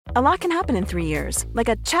A lot can happen in 3 years, like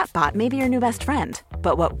a chatbot may be your new best friend.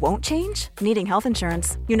 But what won't change? Needing health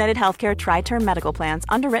insurance. United Healthcare Tri-Term Medical Plans,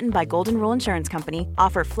 underwritten by Golden Rule Insurance Company,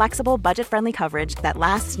 offer flexible, budget-friendly coverage that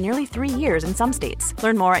lasts nearly 3 years in some states.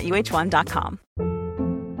 Learn more at uh1.com.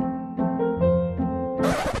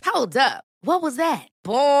 Hold up. What was that?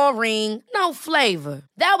 Boring. No flavor.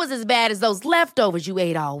 That was as bad as those leftovers you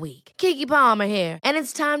ate all week. Keke Palmer here, and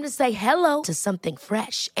it's time to say hello to something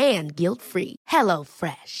fresh and guilt-free. Hello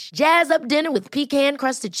Fresh. Jazz up dinner with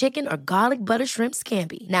pecan-crusted chicken or garlic butter shrimp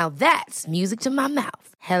scampi. Now that's music to my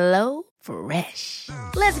mouth. Hello Fresh.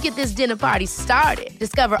 Let's get this dinner party started.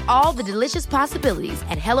 Discover all the delicious possibilities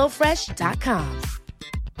at hellofresh.com.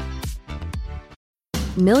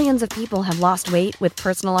 Millions of people have lost weight with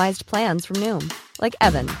personalized plans from Noom. Like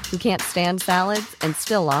Evan, who can't stand salads and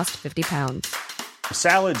still lost 50 pounds.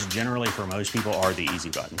 Salads generally for most people are the easy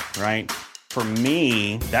button, right? For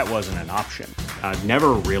me, that wasn't an option. I never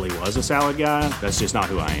really was a salad guy. That's just not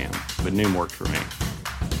who I am. But Noom worked for me.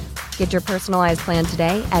 Get your personalized plan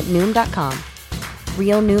today at Noom.com.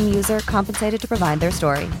 Real Noom user compensated to provide their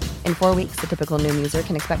story. In 4 weeks, the typical Noom user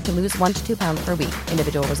can expect to lose 1 to 2 pounds per week.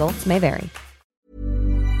 Individual results may vary.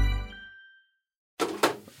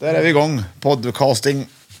 Där är vi igång. Podcasting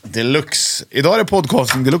Deluxe. Idag är det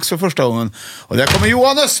Podcasting Deluxe för första gången. Och där kommer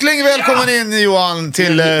Johan Östling. Välkommen in, Johan,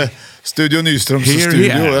 till Studio Nyströms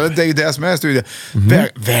studio. Det är ju det som är studio.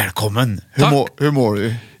 Välkommen. Hur mår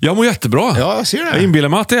du? Jag mår jättebra. Ja, jag ser det. Jag inbillar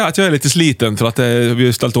mig att jag är lite sliten för att vi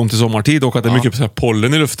har ställt om till sommartid och att det är mycket så här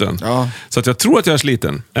pollen i luften. Ja. Så att jag tror att jag är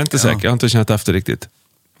sliten. Jag är inte säker. Jag har inte känt efter riktigt.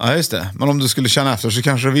 Ja, just det. Men om du skulle känna efter så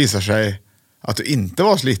kanske det visar sig att du inte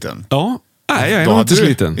var sliten. Ja. Nej, jag är inte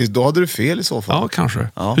sliten. Då hade du fel i så fall. Ja, kanske.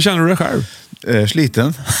 Ja. Hur känner du dig själv?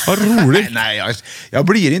 Sliten. Vad roligt. Nej, jag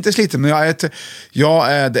blir inte sliten, men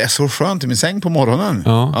det är så skönt i min säng på morgonen.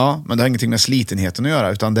 Ja, men det har ingenting med slitenheten att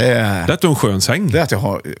göra, utan det är... Det är att du har en skön säng. Det är att jag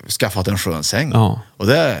har skaffat en skön säng. Ja. Och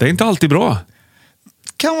det är inte alltid bra.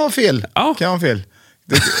 Kan vara fel. Ja. Kan vara fel.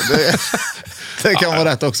 Det kan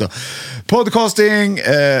vara rätt också. Podcasting,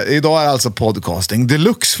 idag är alltså Podcasting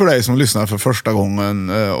Deluxe för dig som lyssnar för första gången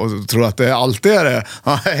och tror att det alltid är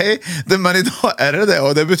det. Men idag är det.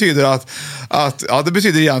 Och det betyder att det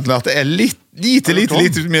betyder egentligen att det är lite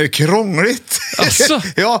mer krångligt. Alltså.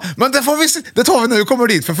 Ja, men det tar vi när vi kommer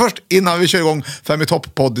dit. För först, innan vi kör igång 5 i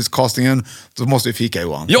topp-podcastingen, så måste vi fika,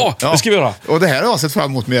 Johan. Ja, det ska vi göra. Och det här har jag sett fram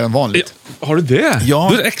emot mer än vanligt. Ja, har du det? Ja.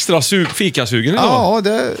 Du är extra fikasugen idag. Ja,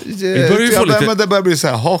 men det börjar bli så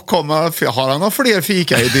här, har han några fler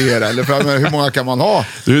fika-idéer? Eller hur många kan man ha?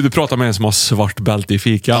 Du pratar med en som har svart bälte i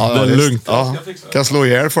fika. Ja, det är lugnt. Ja, kan slå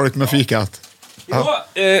ihjäl folk med fikat. Ja,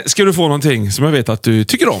 ska du få någonting som jag vet att du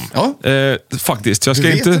tycker om? Ja. Faktiskt. Jag ska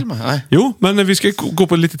du vet inte... Nej. Jo, men vi ska gå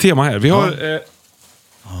på lite tema här. Vi har...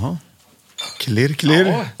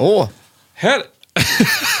 Klirr. Åh. Här...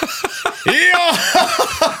 Ja!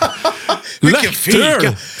 Vilken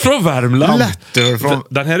fika! Från Värmland. Lättöl från...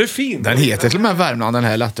 Den här är fin. Den heter till och med Värmland, den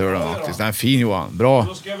här lättölen faktiskt. Den är fin, Johan. Bra.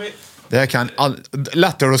 Då ska vi... Det här kan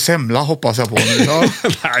lättöl och semla hoppas jag på nu. Ja.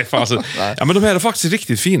 Nej, fan. Ja, men de här är faktiskt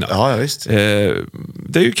riktigt fina. Ja, visst.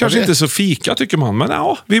 Det är ju kanske inte så fika tycker man, men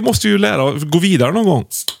ja, vi måste ju lära och gå vidare någon gång.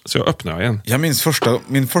 Så jag öppnar igen. Jag minns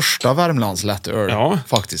min första Värmlands lättöl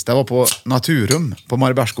faktiskt. Det var på Naturum på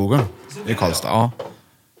Mariebergsskogen i Karlstad. Ja.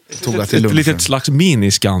 Ett litet slags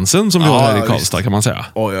miniskansen som vi har här i Karlstad, kan man säga.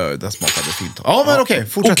 Oj, det smakade fint. Ja, men okej,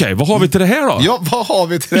 fortsätt. Okej, vad har vi till det här då? Ja, vad har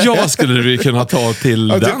vi till det här? Ja, skulle vi kunna ta till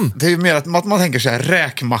den? Det är ju mer att man tänker sig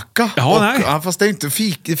räkmacka. Ja, nej. Fast det är inte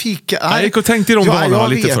fika. Nej, jag tänkte i de banorna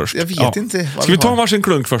lite först. Jag vet inte. Ska vi ta en varsin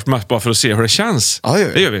klunk först bara för att se hur det känns? Ja,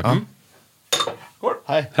 det gör vi. Ja.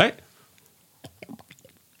 Hej.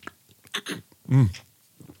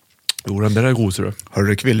 Jo, den där är god, tror du. Hör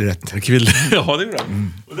du kvillret? Ja, det är bra.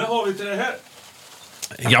 Och där har vi till det här.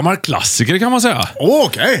 En gammal klassiker, kan man säga.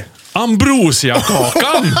 Okej.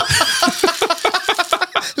 Ambrosiakakan.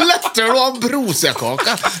 Lättöl och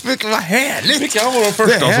ambrosiakaka. Vad härligt. Vilka var de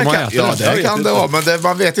första som har ätit? Ja, det kan det vara. Men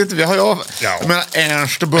man vet inte. Vi har ju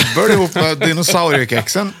Ernst Bubbel ihop med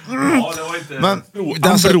dinosauriekexen. Ja, det var inte... Men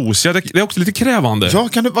ambrosia, det är också lite krävande. Ja,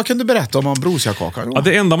 vad kan du berätta om ambrosiakakan? Ja,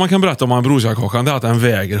 det enda man kan berätta om ambrosiakakan är att den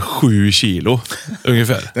väger 7 kilo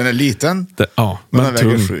ungefär. Den är liten. Men den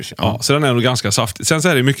väger 7 kilo. Ja, så den är nog ganska saftig. Sen så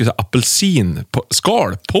är det mycket så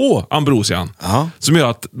apelsinskal på ambrosian. Ja. Som gör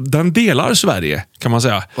att den delar Sverige, kan man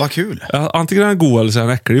säga. Vad kul. Antingen är den god eller så är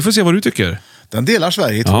den äcklig. Vi får se vad du tycker. Den delar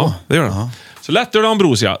Sverige i 2. Ja, det gör den. Ja. Så lättöl och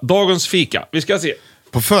ambrosia. Dagens fika. Vi ska se.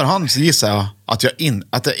 På förhand så gissar jag att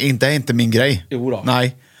det inte är min grej. Jo då.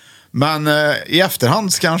 Nej. Men i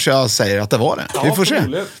efterhand kanske jag säger att det var det. Vi får se.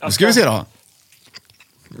 Nu ska vi se då.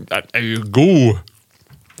 Den är ju god.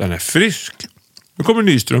 Den är frisk. Nu kommer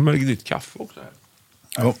Nyström med ditt kaffe också här.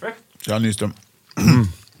 Ja, jag har Nyström.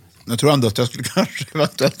 Jag tror ändå att jag skulle kanske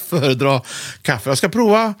eventuellt föredra kaffe. Jag ska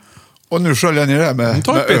prova. Och nu sköljer jag ner det här med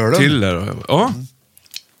Ta ett ölen. till där. Ja.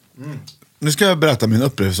 Nu ska jag berätta min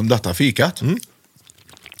upplevelse om detta fikat.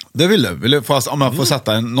 Det ville fast om jag får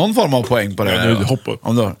sätta någon form av poäng på det. Ja, nu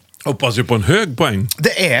hoppar. Hoppas ju på en hög poäng.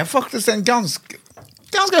 Det är faktiskt en ganska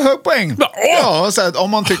hög poäng. Ja, så att om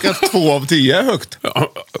man tycker att 2 av 10 är högt.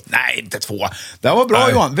 Nej, inte 2. Det var bra,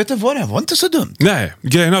 Nej. Johan. Vet du vad, det var inte så dumt. Nej,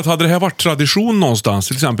 grejen är att hade det här varit tradition någonstans,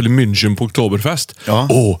 till exempel i München på Oktoberfest.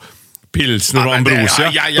 Ja. Pilsner och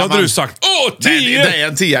Ambrosia. Då hade du sagt, 10! Det är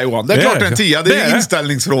en 10, Johan. Det är klart det är en 10. Det är en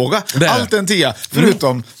inställningsfråga. Allt är en 10,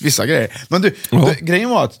 förutom vissa grejer. Men du, grejen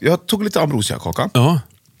var att jag tog lite Ambrosia-kaka. Ja.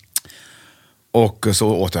 Och så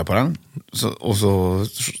åt jag på den. Och så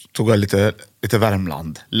tog jag lite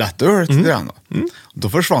Värmland lättöl till den. Då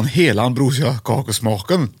försvann hela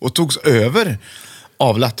Ambrosia-kakosmaken och togs över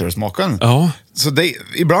av lättölsmaken. Ja. Så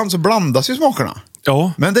ibland så blandas ju smakerna.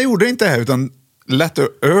 Ja. Men det gjorde det inte här, utan lättöl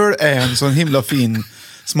är en sån himla fin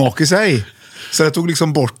smak i sig. Så det tog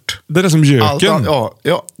liksom bort... Det är det som göken.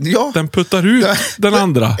 Ja. Den puttar ut den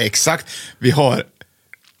andra. Exakt. Vi har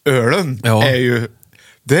ölen. Ja.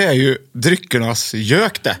 Det är ju dryckernas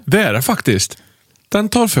gök det. Det är det faktiskt. Den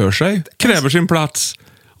tar för sig, kräver sin plats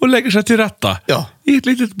och lägger sig till rätta i ett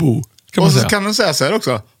litet bo. Kan man och så säga. kan den säga så här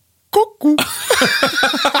också. Koko.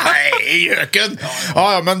 Nej, göken.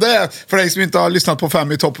 Ja, men det är för dig som inte har lyssnat på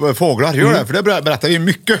 5 i topp fåglar. Gör det, för det berättar vi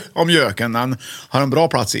mycket om göken. Den har en bra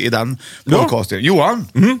plats i den podcasten. Johan.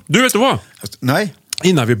 Du vet du vad? Nej.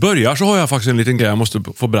 Innan vi börjar så har jag faktiskt en liten grej jag måste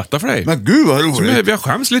få berätta för dig. Men gud vad roligt. Jag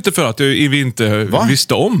skäms lite för att vi inte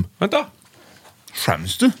visste om. Vänta.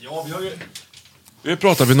 Skäms du? Ja, vi har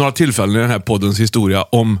pratat vid några tillfällen i den här poddens historia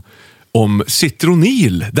om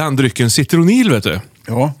citronil. Den drycken citronil, vet du.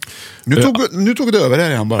 Ja. Nu tog det över här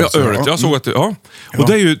igen bara. Ja, ölet. Jag såg att Och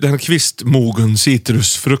det är ju den kvistmogen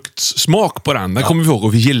citrusfruktsmak på den. Den kommer vi ihåg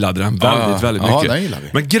och vi gillade den väldigt mycket. Ja, den gillar vi.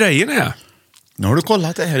 Men grejen är... Nu har du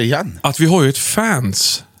kollat det här igen. Att vi har ju ett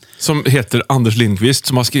fans som heter Anders Lindqvist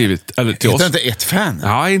som har skrivit till oss. Det är inte ett fan.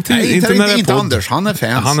 Ja, inte Anders. Han är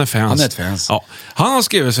fans. Han är fans. Han är ett fans. Ja. Han har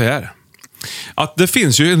skrivit så här. Att det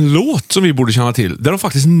finns ju en låt som vi borde känna till där de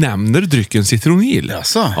faktiskt nämner drycken citronil.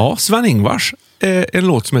 Jaså? Ja, Sven-Ingvars en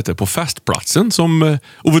låt som heter På festplatsen som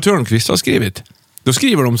Ove Törnqvist har skrivit. Då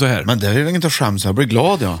skriver de så här. Men det är väl inget att skämsa, jag blir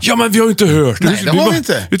glad. Ja, men vi har ju inte hört det. Nej, det har vi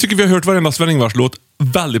inte. Jag tycker vi har hört varenda Sven-Ingvars låt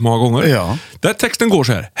väldigt många gånger. Ja. Där texten går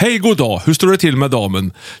så här. Hej, god dag. Hur står det till med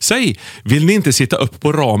damen? Säg, vill ni inte sitta upp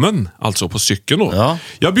på ramen? Alltså på cykeln då. Ja.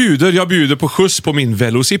 Jag bjuder på skjuts på min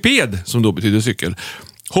velociped, som då betyder cykel.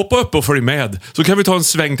 Hoppa upp och följ med, så kan vi ta en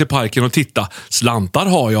sväng till parken och titta. Slantar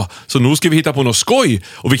har jag, så nu ska vi hitta på något skoj.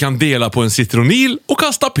 Och vi kan dela på en citronil och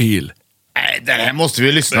kasta pil. Nej, det här måste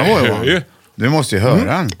vi lyssna på, Johan. Du måste ju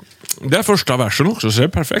höra den. Det är första versen också, så det är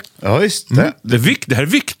perfekt. Ja, visst. Det här är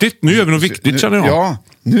viktigt. Nu gör vi något viktigt, känner jag. Ja,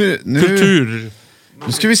 nu... Kultur.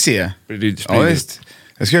 Nu ska vi se. Ja, visst.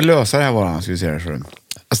 Jag ska lösa det här bara, ska vi se det för.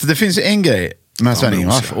 Alltså, det finns ju en grej med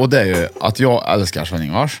Sven-Ingvars, och det är ju att jag älskar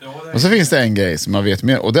Sven-Ingvars. Och så finns det en grej som jag vet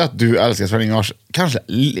mer, och det är att du älskar Sven-Ingvars kanske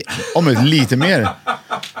om möjligt lite mer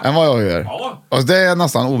än vad jag gör. Alltså, det är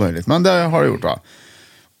nästan omöjligt, men det har du gjort, va?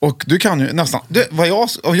 Och du kan ju nästan... jag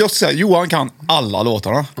ska säga, Johan kan alla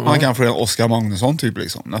låtarna. Han kan för Oscar Magnusson typ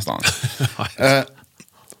liksom, nästan.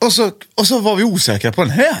 Och så var vi osäkra på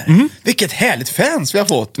den här. Vilket härligt fans vi har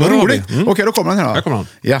fått. Vad roligt. Okej, då kommer den här då. Här kommer den.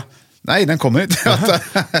 Ja. Nej, den kommer inte.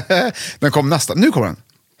 Den kommer nästan. Nu kommer den.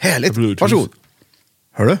 Härligt. Varsågod.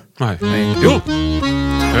 Hör du? Nej. Jo.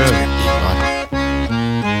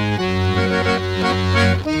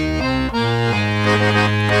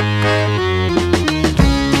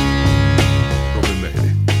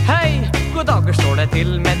 Hur står det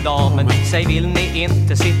till med damen? Säg, vill ni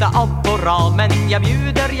inte sitta upp på ramen? Jag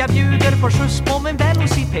bjuder på skjuts på min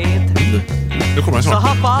velociped. Nu kommer den så snart.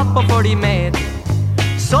 hoppa upp och följ med.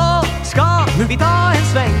 Så ska vi ta en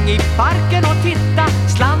sväng i parken och titta.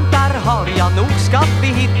 Slantar har jag, nog ska vi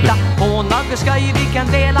hitta. På naggerskaj vi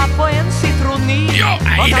kan dela på en citronil. Ja,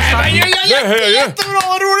 nej, det är jättebra,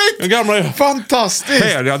 vad roligt! Den gamla fantastiskt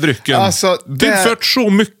härliga drycken. Alltså, tillfört så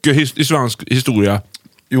mycket i svensk historia.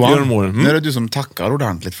 Johan, nu är det du som tackar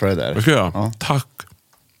ordentligt för det där. Vad ska jag göra? Ja. Tack.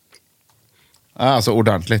 Alltså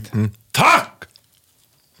ordentligt. Tack!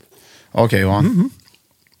 Okej, Johan.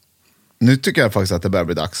 Nu tycker jag faktiskt att det börjar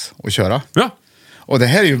bli dags att köra. Ja. Och det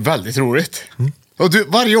här är ju väldigt roligt. Och du,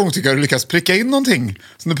 varje gång tycker jag du lyckas pricka in någonting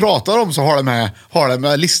som du pratar om, så har det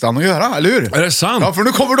med listan att göra, eller hur? Är det sant? Ja, för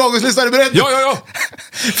nu kommer dagens lista, är du beredd? Ja.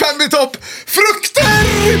 5 i topp,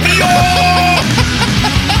 frukter! Ja!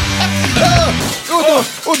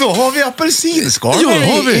 Och då har vi apelsinskal Ja, det med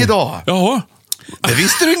har vi. idag. Ja. Det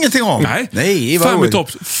visste du ingenting om. Nej, vad 5 i roligt. topp.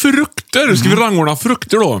 Frukter. Ska vi rangordna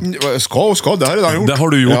frukter då? Ska, det har jag redan gjort. Det har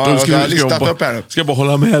du gjort. Ja, Ska jag har vi listat upp här. ska jag bara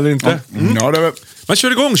hålla med eller inte? Ja, det Men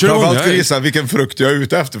kör igång. framförallt ska jag gissa vilken frukt jag är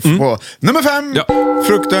ute efter. På nummer 5, Ja.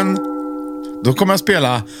 frukten. Då kommer jag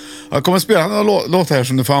spela några låtar här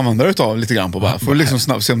som du får använda dig av lite grann på bara. Får liksom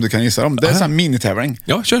snabbt se om du kan gissa dem. Det är en sån här mini-tävling.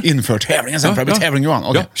 Ja, kör. Inför tävlingen sen, för det blir tävling Johan.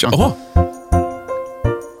 Okej. Ja, kör. Jaha.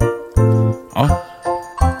 Ja.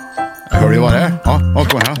 Jag hör ju vad det är. Ja,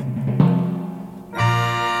 kom här.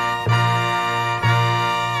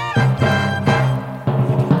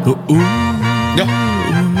 Ja.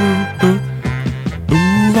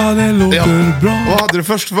 Vad det låter Ja. bra. Vad hade du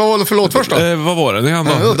först? Vad var det för låt först då? Vad var det? Det Ja,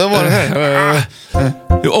 det var det här.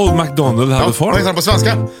 Old MacDonald hade Vad far. heter han på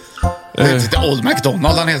svenska? Det heter inte Old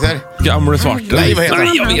MacDonald han heter. Gamle svarte. Nej, vad heter han?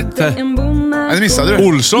 Nej, jag vet inte. Nej, det missade du.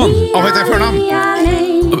 Olsson. Ja, vad heter han förnamn?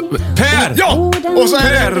 Per! Ja! Och så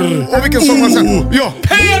är det... Och vilken sång var det sen? Ja!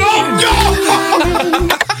 Päron! Ja!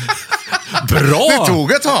 Bra! Det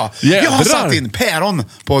tog ett tag. Jag har Jädrar. satt in päron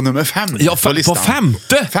på nummer 5. Ja, på listan. på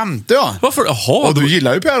femte? Femte, ja. Varför? Jaha. Och du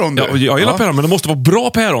gillar ju päron. Ja, jag gillar päron, men det måste vara bra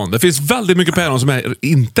päron. Det finns väldigt mycket päron som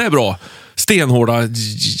inte är bra. Stenhårda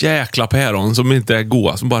jäkla päron som inte är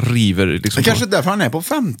goda, som bara river. Liksom. Men kanske därför han är på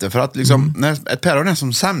femte. För att liksom, när ett päron är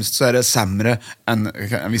som sämst så är det sämre än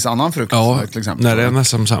en viss annan frukt. Ja, till exempel. när det är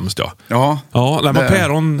nästan sämst, ja. Ja. Ja, nej, men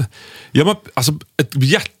päron... Ja, men, alltså, ett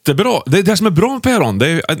jättebra... Det som är bra med päron, det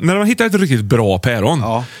är när man hittar ett riktigt bra päron.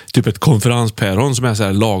 Ja. Typ ett konferenspäron som är så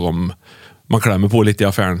här lagom... Man klämmer på lite i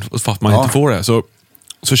affären fast man inte får det. Så,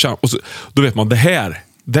 då vet man, det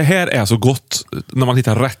här är så gott när man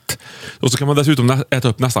hittar rätt. Och så kan man dessutom äta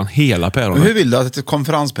upp nästan hela päronen. Hur vill du att ett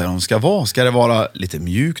konferenspäron ska vara? Ska det vara lite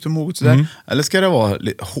mjukt och moget sådär? Eller ska det vara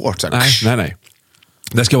lite hårt sådär? Nej.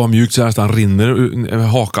 Det ska vara mjukt så det nästan rinner över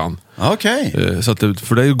hakan. Okej. Så att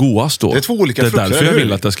för det är ju godast då. Det är två olika frukter, Det är därför eller jag hur?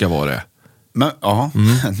 vill att det ska vara det. Men, ja,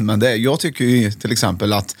 men jag tycker ju till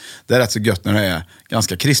exempel att det är rätt så gött när det är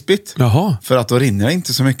ganska krispigt. Jaha. För att då rinner det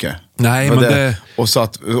inte så mycket. Nej, men det...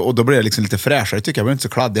 Och då blir det liksom lite fräschare tycker jag. blir inte så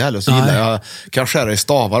kladdig heller. Så gillar jag kan skära i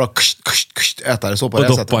stavar och äta det så på Och det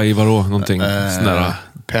doppa sättet. i vadå? Någonting sån där...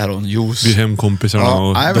 Päronjuice. Vid hemkompisarna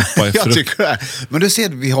och nej, men doppa i jag frukt. tycker det. Men du ser,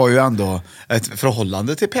 vi har ju ändå ett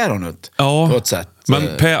förhållande till päronet. Ja, på ett sätt.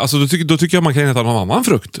 men alltså, då tycker jag man kan äta någon annan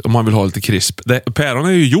frukt om man vill ha lite krisp. Päron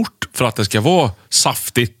är ju gjort för att det ska vara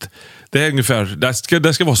saftigt. Det är ungefär,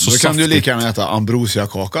 det ska vara så Då saftigt. kan du lika gärna äta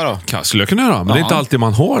ambrosiakaka då. Skulle jag kunna göra, men det är inte alltid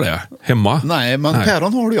man har det hemma. Nej, men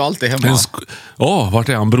päron har du ju alltid hemma. Vart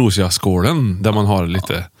är ambrosiaskålen där man har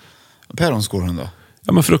lite... Päronskålen då?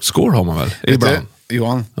 Ja, men fruktskål har man väl ibland.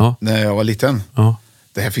 Johan, Ja. när jag var liten, Ja.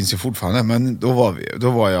 det här finns ju fortfarande, men då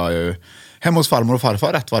var jag ju hemma hos farmor och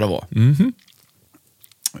farfar rätt vad det var.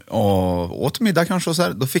 Och åt middag kanske och så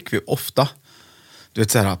här, då fick vi ofta du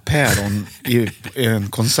vet såhär päron i en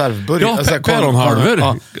konservburk. Ja,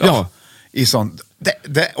 päronhalvor. Ja. I sån,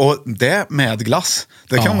 det med glass.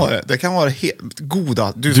 Det kan vara helt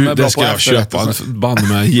goda. Du som är bra det ska på jag köpa. Band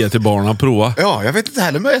med ge till barnen prova. Ja, jag vet inte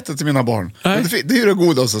heller med äta till mina barn. Men det är ju det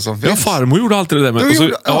godaste som Ja, finns. farmor gjorde alltid det där med. Du Och så,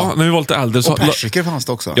 gjorde- ja. när vi var lite äldre så... Och persikor fanns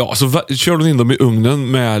det också. Ja, så körde hon in dem i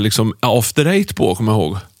ugnen med liksom after eight på, kommer jag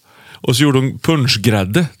ihåg. Och så gjorde hon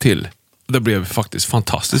punschgrädde till. Det blev faktiskt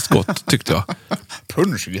fantastiskt gott, tyckte jag.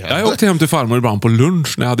 Punschgrädde? Jag åkte hem till farmor ibland på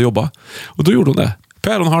lunch när jag hade jobbat. Och då gjorde hon det.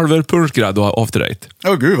 Päronhalvor, punschgrädde och after eight.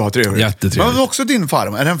 Åh gud vad trevligt. Jättetrevligt. Men också din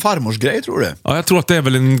farmor. Är det en farmors grej tror du? Ja, jag tror att det är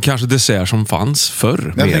väl en kanske dessert som fanns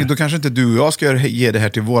förr. Jag mer. tänkte, då kanske inte du och jag ska ge det här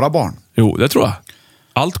till våra barn. Jo, det tror jag.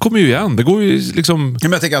 Allt kommer ju igen. Det går ju liksom...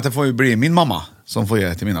 Men jag tänker att det får ju bli min mamma som får ge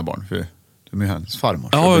det till mina barn. För de är hennes farmor.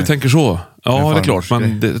 Ja, jag tänker så. Ja, det är klart. farmors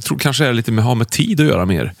Men det jag tror kanske är lite med tid att göra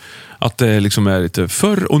mer. Att det liksom är lite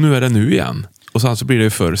förr och nu är det nu igen. Och sen så blir det ju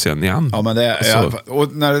förr sen igen. Ja, men det är,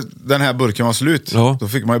 och när den här burken var slut, Ja. då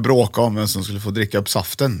fick man ju bråka om vem som skulle få dricka upp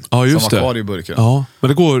saften. Ja, just som var det. kvar i burken. Ja, men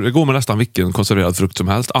det går med nästan vilken konserverad frukt som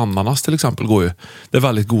helst. Ananas till exempel går ju. Det är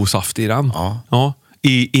väldigt god saft i den. Ja.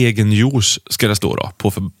 I egen juice ska det stå då,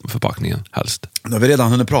 på förpackningen helst. Nu har vi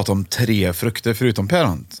redan hunnit prata om 3 frukter förutom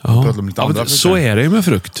päron. Vi har pratat om lite andra frukter. Så är det ju med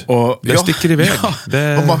frukt. Och, det sticker iväg. Ja,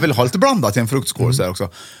 Det... och man vill ha lite blandat i en fruktskål så här också.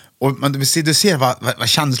 Men du ser vad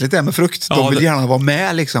känsligt det är med frukt. De vill gärna vara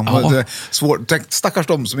med liksom. Ja. Det är svårt. Stackars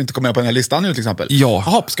de som inte kommer med på den här listan nu till exempel. Ja.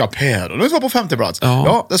 Jaha, ska päron? De ska vara på 50 plats.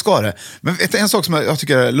 Ja, det ska det. Men vet du, en sak som jag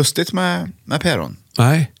tycker är lustigt med päron.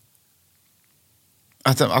 Nej.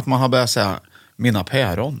 Att man har börjat säga mina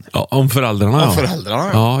päron. Ja, om föräldrarna. Om föräldrarna, ja.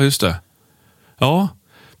 Ja, just det.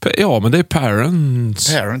 Ja, men det är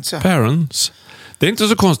parents. Parents, ja. Parents. Det är inte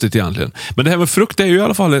så konstigt egentligen. Men det här med frukt är ju i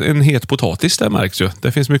alla fall en het potatis, det märks ju.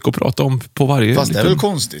 Det finns mycket att prata om på varje... Fast det är väl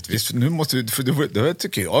konstigt. Visst, nu måste det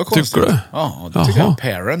tycker jag är konstigt. Tycker du? Ja, det tycker jag.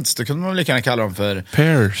 Parents, det kunde man lika gärna kalla dem för...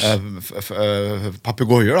 Pears.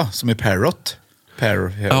 Papegojor då, som är parrot.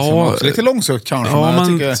 Ja, lite långsökt kanske. Ja,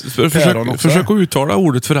 men jag tycker försök att uttala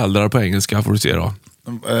ordet föräldrar på engelska får du se då.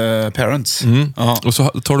 Parents. Och så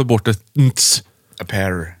tar du bort ett nts.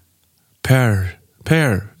 Pear.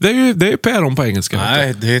 Det är ju päron på engelska.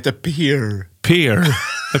 Nej, det heter pear. Pear.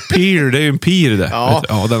 Det är ju en pir det. Ja,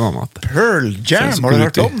 ja det är annat. Pearl Jam, har du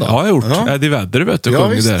hört om det? Ja, jag har gjort. Ja. Eddie Vedder, vet du,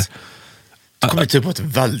 sjunger där. Du kom typ på ett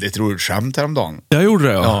väldigt roligt skämt häromdagen. Jag gjorde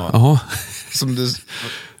det, ja. Ja. Som du...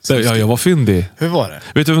 Ja, jag var fyndig. Hur var det?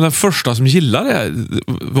 Vet du vem den första som gillade det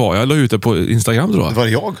var? Jag la ut det på Instagram då. Det var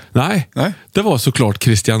jag? Nej. Det var såklart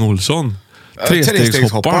Christian Olsson.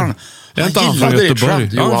 Trestegshopparen. Han gillade från Göteborg.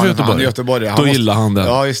 Ja, han Göteborg. Då gillade han den.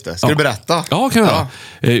 Ja, just det. Ska du berätta? Ja, kan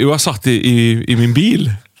jag. Jag satt i min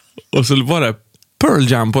bil och så var det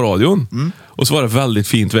Pearl Jam på radion. Och så var det väldigt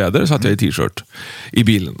fint väder, satt jag i t-shirt i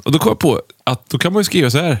bilen. Och då kom jag på att då kan man ju skriva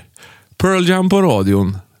så här: Pearl Jam på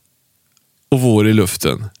radion och vår i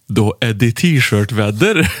luften. Då är det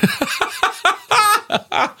t-shirtväder.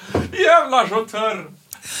 Jävlar så törr.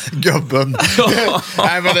 Gubben.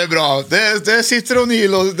 Nej, men det är bra. Det sitter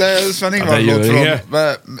O'Neill och det är Sven-Ingvar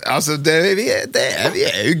från... Alltså, vi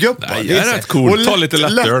är ju gubbar. Det är rätt coolt. Ta lite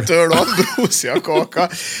lättöl och en brosiga kaka.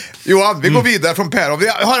 Johan, vi går vidare från päron. Vi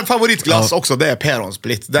har en favoritglass också. Det är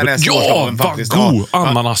päronsplitt. Den är vad faktiskt. God.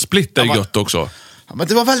 Ananassplitt är gött också. Men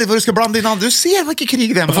det var väldigt vad du ska blanda in. Du ser vilket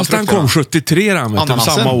krig det är med. Fast den kom 73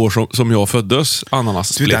 samma år som jag föddes.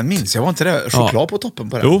 Ananassplitt. Du, den minns jag, var inte det choklad på toppen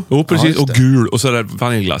på den? Jo precis. Och gul. Och så är det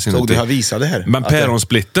vaniljglass inuti. Så det jag visade här. Men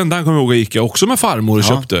päronsplitten, den kommer jag ihåg Ica också med farmor och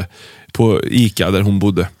köpte på Ica där hon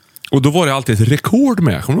bodde. Och då var det alltid ett rekord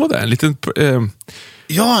med. Kommer du ihåg det? En liten... en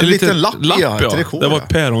liten lapp ja. Det var ett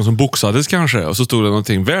päron som boxades kanske. Och så stod det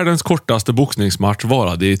någonting. Världens kortaste boxningsmatch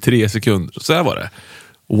varade i 3 sekunder. Så här var det.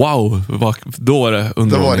 Wow, då var det underhållning.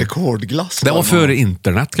 Det var rekordglass. Det var före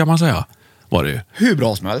internet kan man säga. Var det ju. Hur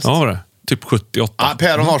bra som helst. Ja, var det. Typ 78. Ja,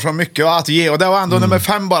 Päron har så mycket att ge. Och det var ändå nummer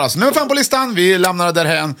 5 bara. Så nummer 5 på listan. Vi lämnar det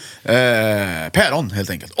därhän. Päron helt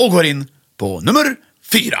enkelt. Och går in på nummer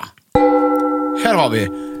 4. Här har vi.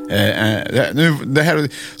 Det här,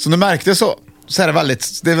 som du märkte så är det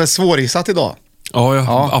väldigt... Det är väl svårgissat idag.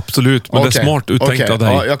 Ja, absolut. Men det är smart uttänkt av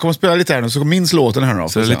dig. Ja, jag kommer att spela lite här nu, så minns låten här nu.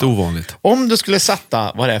 Så det är lite ovanligt. Om du skulle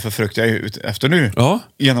sätta vad det är för frukt jag är ute efter nu,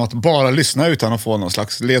 genom att bara lyssna utan att få någon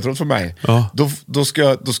slags ledtråd från mig, då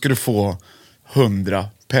ska du få 100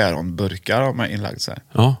 päronburkar av mig inlagd så här.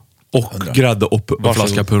 Ja, och 100. Grädde upp en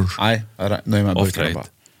flaska punch. Nej, nöj med burkarna bara.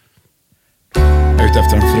 Jag är ute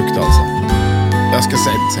efter en frukt alltså. Jag ska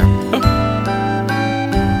säga det sen.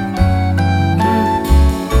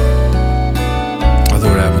 Då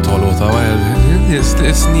är det här på tal-låta. Vad är det?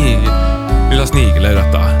 Lilla snigel är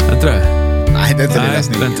detta. Är inte det? Nej, det är inte Lilla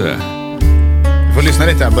snigel. Det är inte det. Vi får lyssna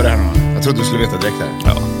lite här på det här nu. Jag trodde du skulle veta direkt här.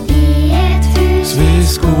 Ja.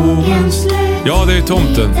 Ja, det är ju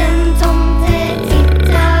tomten.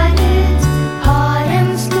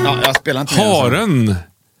 Ja, jag spelar inte haren.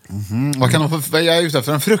 Vad kan man få? Jag är ute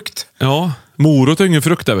efter en frukt. Ja, morot är ingen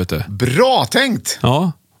frukt där, vet du. Bra tänkt.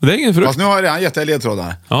 Ja, det är ingen frukt. Fast nu har jag redan gett dig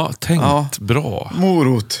ledtrådar. Ja, tänkt. Bra.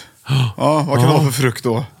 Morot. Ja, vad kan det vara för frukt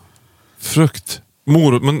då? Frukt.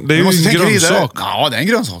 Morot, men det är ju en grönsak. Ja, det är en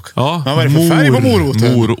grönsak. Ja. Men vad är det för färg på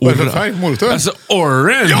moroten? Vad är det för färg på moroten? Alltså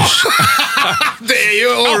orange. Ja. Det är ju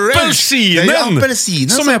orange. Apelsinen. Det är ju apelsinen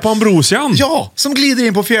som är på Ambrosian. Ja, som glider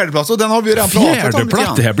in på fjärde plats. Och den har vi ju redan pratat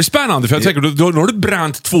om. Det här blir spännande. För jag tänker, då har du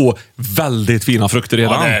bränt 2 väldigt fina frukter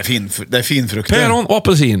redan. Ja, det är fin frukter. Päron och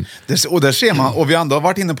apelsin. Och där ser man. Och vi ändå har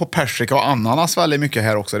varit inne på persika och ananas väldigt mycket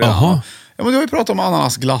här också redan. Aha. Ja, men du har ju pratat om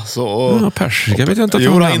ananasglass och persika. Jag vet inte att det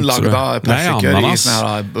är inlagda persikor i sån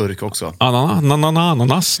här burk också.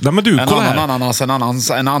 Ananas. Nej, men du, kolla här.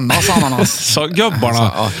 En ananas. Så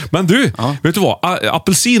gubbarna. Men du, vet du vad?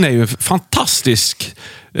 Apelsin är ju en fantastisk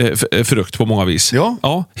frukt på många vis.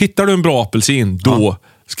 Ja. Hittar du en bra apelsin, då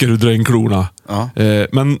ska du dra in klorna. Ja.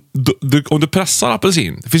 Men om du pressar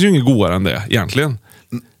apelsin, det finns ju inget godare än det egentligen.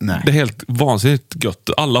 Nej. Det är helt vansinnigt gött.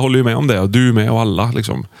 Alla håller ju med om det, och du med och alla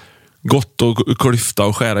liksom. Gott att klyfta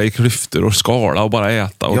och skära i klyftor och skala och bara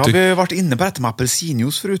äta. Och vi har varit inne på detta med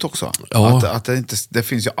apelsinjuice förut också. Ja. Att det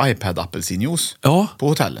finns ju iPad-apelsinjuice på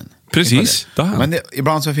hotellen. Precis. Men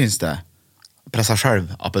ibland så finns det pressa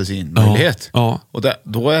själv apelsinmöjlighet. Ja. Och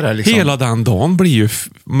då är det liksom... Hela den dagen blir ju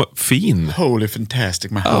fin. Holy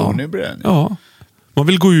fantastic med honey blir den. Ja. Man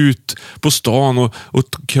vill gå ut på stan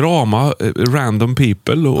och krama random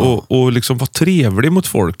people och liksom vara trevlig mot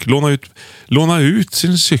folk. Låna ut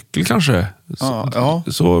sin cykel kanske.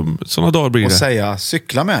 Sådana dagar blir det. Och säga,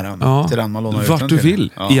 cykla med den till den man lånar ut den vart du till.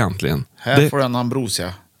 vill egentligen. Här får den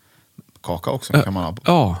ambrosia kaka också. Kan man ha.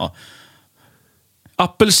 Ja.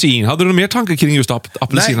 Apelsin, hade du mer tankar kring just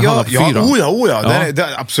apelsin? Nej,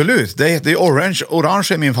 absolut. Det är orange. Orange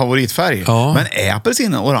är min favoritfärg. Ja. Men är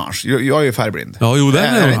apelsinen orange? Jag är ju färgblind. Ja, jo,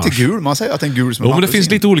 den är inte gul. Man säger att den är gul som en men det apelsin.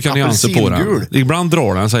 finns lite olika nyanser på den. Ibland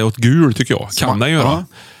drar den sig åt gul, tycker jag. Kan den göra.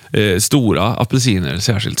 Stora apelsiner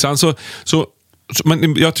särskilt. Sen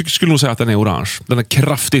men jag skulle nog säga att den är orange. Den är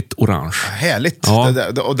kraftigt orange. Härligt. Ja.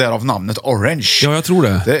 Och därav namnet orange. Ja, jag tror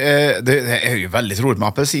det. Det är ju väldigt roligt med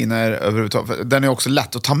apelsiner överhuvudtaget. Den är också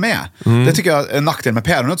lätt att ta med. Det tycker jag är en nackdel med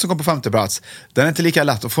päronet som kom på 5:e plats. Den är inte lika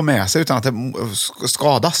lätt att få med sig utan att det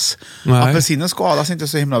skadas. Nej. Apelsinen skadas inte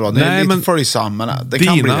så himla bra. Den är lite följsam, men det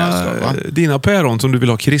kan bli det. Dina päron som du vill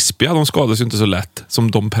ha krispiga, de skadas ju inte så lätt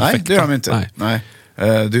som de perfekta. Nej, det gör de inte. Nej.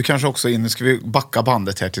 Du kanske också nu ska vi backa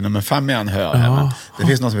bandet här till nummer 5 igen, hör jag. Men det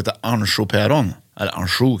finns något som heter anchopäron. Eller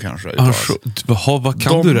ancho kanske. Vad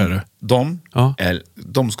kan du det?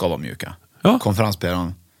 De ska vara mjuka. Ja.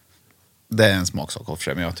 Konferenspäron. Det är en smaksak av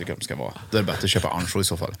sig, men jag tycker att de ska vara. Det är bättre att köpa ancho i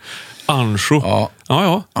så fall. Ancho?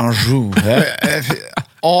 Ja. Ancho.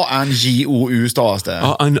 A-N-J-O-U stavas det.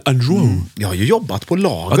 Ancho. Jag har ju jobbat på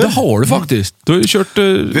lager. Ja, det har du faktiskt. Du har ju kört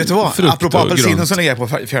vet du vad? frukt apropå och apelsinen grönt. som ligger på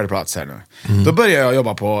 4:e plats här nu. Då började jag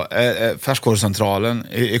jobba på färskvarucentralen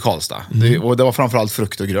i Karlstad. Och det var framförallt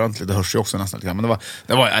frukt och grönt. Det hörs ju också nästan lite grann.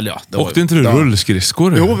 Men åkte inte du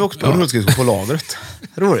rullskridskor? Jo, vi åkte på rullskridskor på lagret.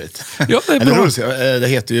 Roligt. Ja, det är bra. Det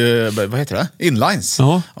heter ju, vad heter det? Inlines.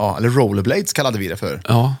 Ja, eller rollerblades kallade vi det för.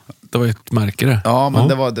 Ja, det var ett märke det. Ja, men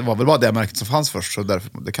det var väl bara det märket som fanns först, så därför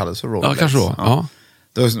det kallades för rollerblades. Ja, kanske då. Ja.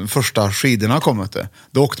 Det var första skidorna kom ut.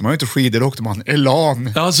 Då åkte man ju inte skidor, då åkte man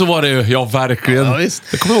elan. Ja, så var det ju. Ja, verkligen. Ja, visst.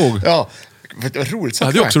 Det kommer jag ihåg. Ja, det var roligt. Jag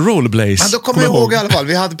hade ju också rollerblades. Men då kommer jag ihåg i alla fall,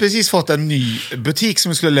 vi hade precis fått en ny butik som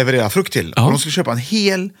vi skulle leverera frukt till. Ja. Och de skulle köpa en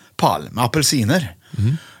hel pall med apelsiner.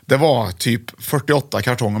 Det var typ 48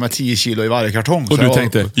 kartonger med 10 kilo i varje kartong. Och du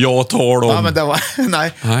tänkte, jag tar dem. Ja, men det var,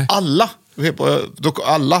 nej. Alla,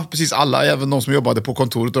 även de som jobbade på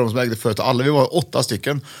kontoret och de som ägde företag, alla, vi var 8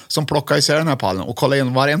 stycken som plockade isär den här pallen och kollade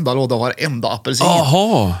igenom varenda låda, varenda apelsin.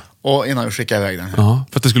 Jaha. Och innan vi skickade iväg den. Ja,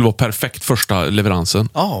 för att det skulle vara perfekt första leveransen.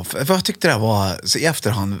 Ja, för jag tyckte det var, så i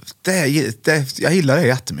efterhand, jag gillar det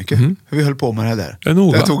jättemycket. Hur vi höll på med det där.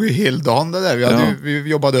 Det tog ju hel dagen det där. Vi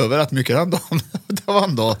jobbade över rätt mycket den dagen. Det var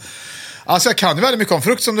ändå... Alltså jag kan ju väldigt mycket om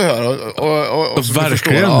frukt som du hör. Och som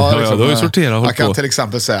verkligen. Du ja, liksom, du har ju sorterat. Jag kan till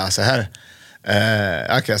exempel säga så här.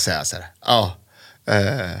 Jag kan säga så här.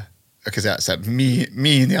 Jag kan säga så här.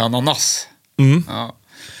 Mini-ananas. Ja.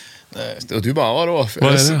 Och du bara, vadå?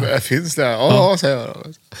 Vad är det? Finns det? Ja, säger jag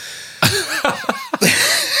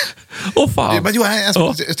då. Fan. Men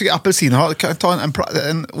jag tycker apelsiner kan ta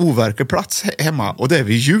en overklig plats hemma. Och det är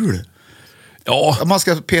vid jul. Ja. Man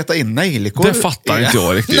ska peta in nejlikor. Det fattar inte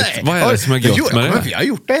jag riktigt. Nej. Vad är det som är gött med det? Men vi har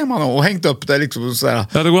gjort det hemma och hängt upp det liksom sådär.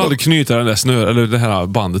 Ja, det går aldrig knyta den där eller det här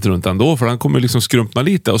bandet runt ändå, för den kommer liksom skrumpna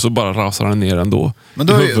lite och så bara rasar den ner ändå. Men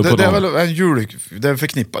då, det är väl en jul, det är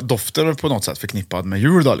förknippad, doften på något sätt förknippad med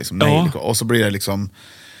jul då liksom, nejlikor. Och så blir det liksom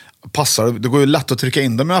det går ju lätt att trycka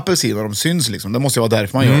in dem med apelsin och de syns liksom. Det måste ju vara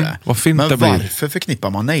därför man gör det. Vad fint men det blir. Varför förknippar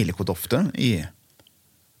man nejlikodoften i?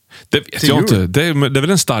 Det vet jag inte. Det är väl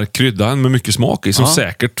en stark krydda med mycket smak i som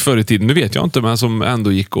säkert förr i tiden, nu vet jag inte, men som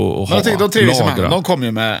ändå gick att lagra. De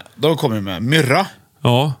kom ju med myrra.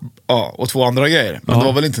 Ja, och 2 andra grejer. Men det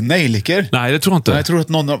var väl inte nejlikor? Nej, det tror jag inte. Nej, jag tror att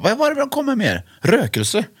vad var det de kom med mer?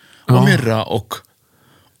 Rökelse och myrra och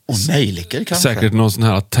nejlikor kanske. Säkert någon sån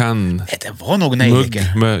här Nej, det var nog nejlikor.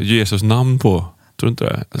 Mugg med Jesus namn på. Tror inte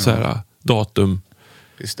det? Så här datum.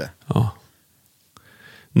 Just det. Ja.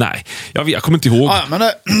 Nej, jag kommer inte ihåg. Ja, men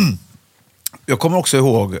jag kommer också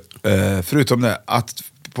ihåg, förutom det, att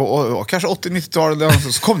på kanske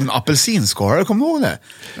 80-90-talet så kom det en apelsinskalare, kommer du ihåg det?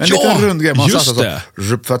 En liten rund grej man just det.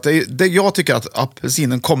 För att jag tycker att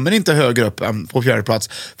apelsinen kommer inte högre upp än på 4:e plats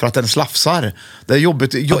för att den slafsar. Det är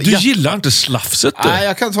jobbigt. Du gillar inte slafset du? Nej,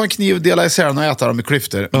 jag kan ta en kniv, dela isär den och äta dem i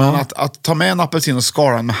klyftor. Men att ta med en apelsin och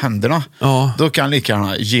skala den med händerna, då kan jag lika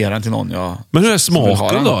gärna ge den till någon Men hur är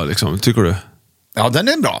smaken då, liksom, tycker du? Ja, den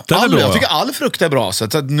är bra. Jag tycker all frukt är bra. Så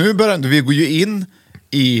att nu vi går ju in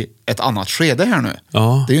i ett annat skede här nu.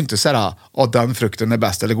 Ja. Det är ju inte så här att den frukten är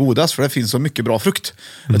bäst eller godast, för det finns så mycket bra frukt.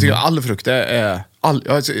 Jag tycker all frukt är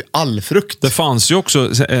all frukt. Det fanns ju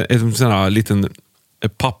också en sån här liten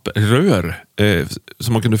papprör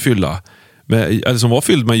som man kunde fylla eller som var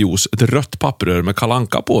fylld med juice, ett rött papprör med Kalle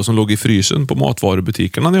Anka på som låg i frysen på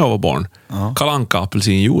matvarubutikerna när jag var barn. Kalle Anka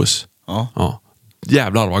apelsinjuice. Ja.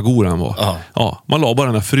 Jävlar vad god den var. Ja, man la bara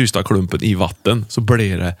den där frysta klumpen i vatten så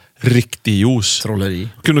blev det riktig juice. Trolleri.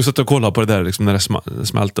 Kunde sätta och kolla på det där liksom, när det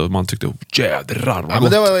smälte och man tyckte jädrar vad gott.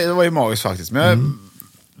 Men det var ju magiskt faktiskt. Men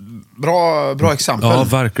bra exempel. Ja,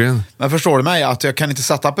 verkligen. Men förstår du mig att jag kan inte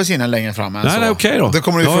sätta apelsinen längre fram än så. Nej, okej då. Det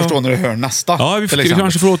kommer du förstå när du hör nästa. Ja, vi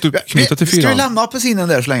kanske får återknyta till 4. Ska vi lämna apelsinen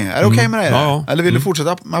där så länge? Är det okej med det? Ja. Eller vill du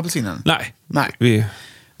fortsätta med apelsinen? Nej.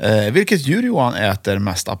 Vilket djur, Johan, äter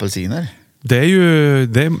mest apelsiner? Det är ju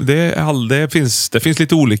det finns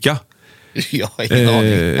lite olika. Ja, ingen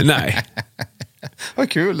aning. Nej. Vad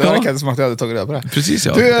kul, det verkar inte som att jag hade tagit reda på det. Precis,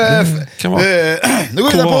 ja. Du, kan vara nu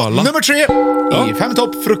går vi på koala. nummer 3 i 5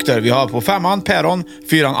 topp frukter. Vi har på 5:an päron,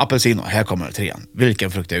 4:an apelsin och här kommer 3:an.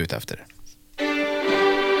 Vilken frukt är jag ute efter?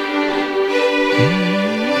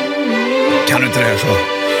 Kan du inte det här så?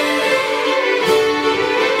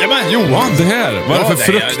 Ja men Johan! Det här, vad är det för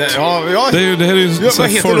frukt? Det här är ju vad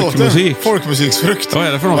heter folkmusik. låten? Folkmusiksfrukt. Vad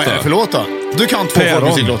är det för något Vad är det för låt då? Du kan 2 Päron.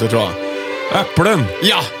 folkmusiklåtar tror jag. Äpplen.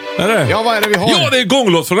 Ja! Är det? Ja, vad är det vi har? Ja, det är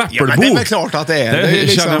gånglåt från Ja, Äppelbo. men det är väl klart att det är. Det är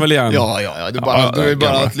känner jag väl igen. Ja. Det är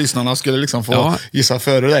bara att lyssnarna skulle liksom få gissa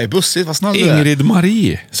före dig. Bussigt, vad snäll du är. Ingrid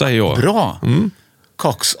Marie, säger jag. Bra.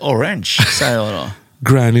 Cox Orange, säger jag då.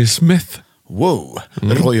 Granny Smith. Wow.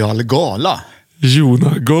 Royal Gala.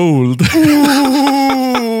 Jona Gold.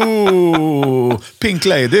 Pink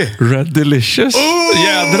Lady. Red Delicious.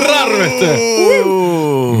 Jädrar, vet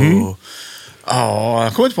du. Ja,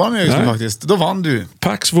 jag kommer inte på den just nu faktiskt. Då vann du.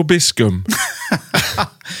 Pax Vobiscum.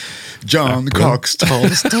 John Cox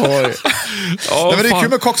Tolstoy. Nej, men det är kul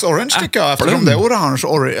med Cox Orange tycker jag. Eftersom det är orange.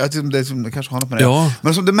 Det kanske har något med det. Ja.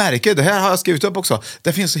 Men som du märker, det här har jag skrivit upp också.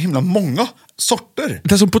 Det finns så himla många sorter.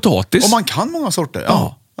 Det är som potatis. Och man kan många sorter.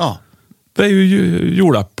 Ja. Det är ju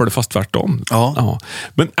jordäpple fast tvärtom. Ja.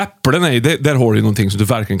 Men äpplen där har du någonting som du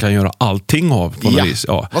verkligen kan göra allting av på något vis.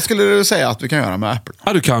 Ja. Vad skulle du säga att du kan göra med äpplen?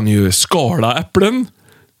 Ja, du kan ju skala äpplen.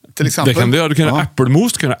 Till exempel? Det kan du göra. Du kan göra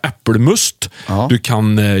äppelmos, du kan göra äppelmust. Ja. Du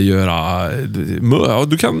kan göra...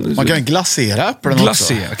 Man kan glasera äpplen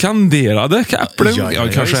också. Kanderade äpplen. Ja,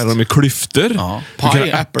 kanske är de i klyftor. Ja. Du kan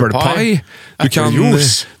göra äppelpaj.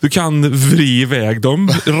 Du kan vrida iväg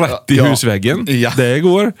dem rätt i husväggen. Ja. Det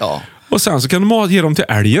går. Ja. Och sen så kan du ge dem till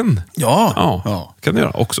älgen. Ja. Kan du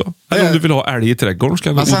göra också. Eller om du vill ha älg i trädgården så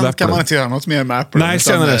kan Men du odla sen äpplen. kan man inte göra något mer med äpplen. Nej,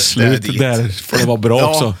 sen är det slut. Där får det vara bra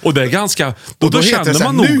också. Och det är ganska... Då känner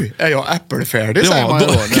man nog... Nu är jag äppelfärdig, säger man då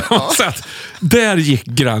då. kan man säga att där gick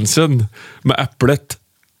gränsen med äpplet.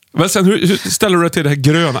 Men sen, hur ställer du dig till det här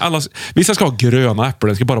gröna? Vissa ska ha gröna äpplen,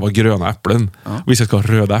 det ska bara vara gröna äpplen. Vissa ska ha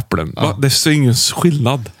röda äpplen. Det är så ingen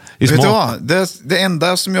skillnad i smak. Vet du vad? Det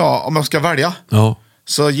enda som om jag ska välja,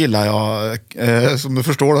 så gillar jag, som du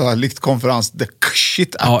förstår då, likt konferens, det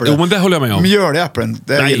shit-äpplen. Ja, men det håller jag med om. Mjöliga äpplen,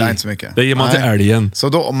 det gillar jag inte så mycket. Det ger man till älgen. Så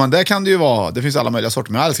då, men det kan det ju vara, det finns alla möjliga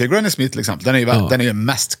sorter. Men jag älskar Granny Smith till exempel. Den är ju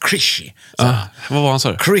mest crishy. Vad var han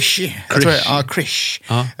sa? Crishy. Crish.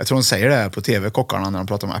 Jag tror de säger det på tv, kockarna, när de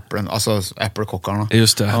pratar om äpplen. Alltså äppelkockarna.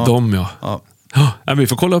 Just det, Ja, men vi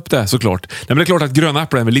får kolla upp det såklart. Nej, men det är klart att gröna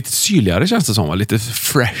äpplen är lite syrligare känns det som. Lite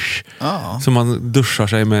fresh. Så man duschar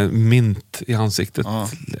sig med mint i ansiktet.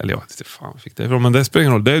 Eller jag vet inte fan fick det ifrån. Men det spelar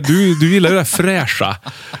ingen roll. Du gillar ju det fräscha.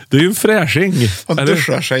 Du är ju en fräsching. Man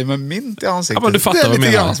duschar sig med mint i ansiktet. Ja, men du fattar det är vad jag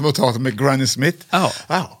lite menar. grann som att ta det med Granny Smith.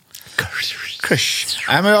 Krish.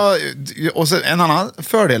 Nej, men och så en annan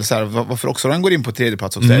fördel så här, varför också den går in på tredje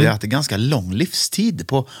plats också, är att det är ganska lång livstid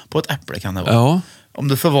på ett äpple kan det vara. Ja. Om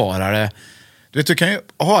du förvarar det. Du kan ju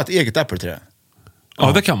ha ett eget äppelträd.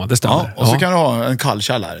 Ja, det kan man, det stämmer. Och så kan du ha en kall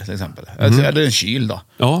källare till exempel. Eller en kyl då.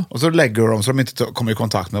 Ja. Och så lägger du dem så de inte kommer i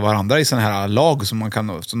kontakt med varandra i sådana här lag som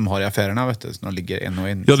som de har i affärerna, vet du. Så de ligger en och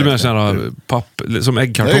en. Ja, du menar sådana här papp, som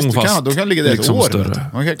äggkartong fast de kan ligga där liksom ett år. större.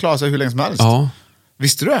 Man kan klara sig hur länge som helst. Ja.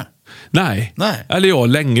 Visste du det? Nej. Nej. Eller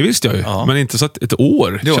länge visste jag ju. Ja. Men inte så att ett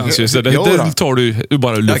år känns ju. Så det tar du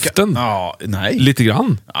bara ur luften. Nej. Lite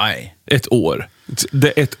grann. Nej. Ett år.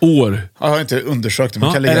 Det är ett år. Jag har inte undersökt det.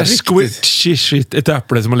 Man kan är ligga det riktigt... shit ett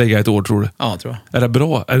äpple som har legat ett år, tror du? Ja, tror jag. Är det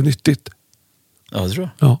bra? Är det nyttigt? Ja, det tror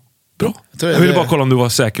jag. Ja. Bra. Jag ville bara kolla om du var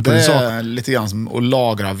säker på din sak. Det är lite grann som att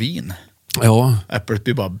lagra vin. Ja. Äpplet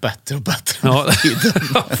blir bara bättre och bättre. Ja,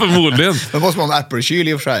 förmodligen. Det måste vara en äppelkyl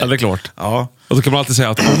i och för sig. Ja, det är klart. Ja. Och så kan man alltid säga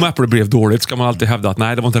att om äpplet blev dåligt ska man alltid hävda att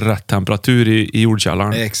nej, det var inte rätt temperatur i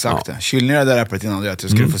jordkällaren. Exakt. Ja. Kyl ner det där äpplet innan du äter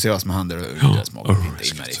så ska du få se vad som händer. Det smakar inte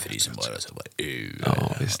in i frysen bara. Så bara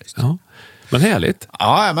visst. Ja. Men härligt.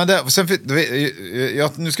 Ja, men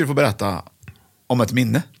nu ska du få berätta om ett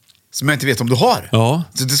minne. som jag inte vet om du har. Ja.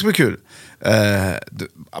 Så det ska bli kul.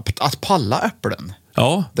 Att palla äpplen.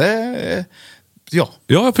 Ja. Det... Ja.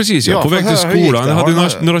 Ja, precis. Ja. Ja, På väg till hur gick skolan. det? Jag hade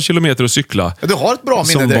Har du några kilometer att cykla. Ja, du har ett bra minne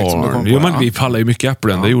som direkt som du barn. kom på. Jo, men Ja. vi pallar ju mycket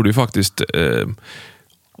äpplen. Det gjorde vi faktiskt.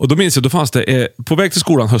 Och då minns jag, då fanns det på väg till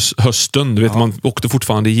skolan hösten. Du vet, man åkte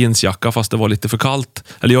fortfarande i jeansjacka fast det var lite för kallt.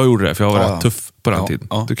 Eller jag gjorde det, för jag var rätt tuff på den tiden.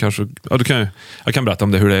 Ja. Jag kan berätta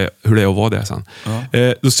om det, hur det är att vara det sen.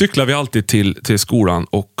 Då cyklade vi alltid till skolan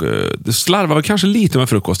och det slarvade väl kanske lite med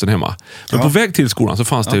frukosten hemma. Men på väg till skolan så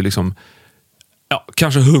fanns det ju liksom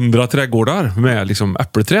kanske 100 trädgårdar med liksom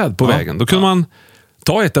äppelträd på vägen. Då kunde man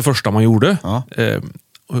ta det första man gjorde.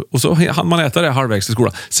 Och så hann man äta det halvvägs till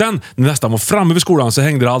skolan. Sen, nästan var framme vid skolan, så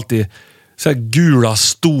hängde det alltid så här gula,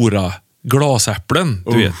 stora glasäpplen,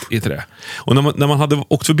 du vet, i trä. Och när man hade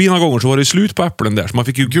åkt förbi några gånger så var det slut på äpplen där. Så man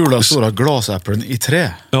fick ju Gula, stora glasäpplen i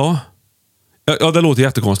trä. Ja. Ja, det låter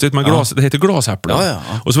jättekonstigt, men det heter glasäpplen. Ja.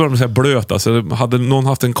 Och så var de så här blöta, så hade någon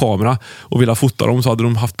haft en kamera och ville fota dem, så hade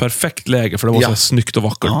de haft perfekt läge, för det var så här snyggt och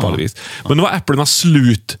vackert på alla vis. Men då var äpplena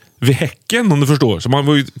slut vid häcken, om du förstår. Så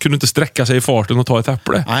man kunde inte sträcka sig i farten och ta ett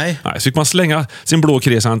äpple. Nej. Så fick man slänga sin blå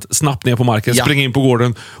kresant snabbt ner på marken, springa in på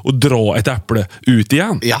gården och dra ett äpple ut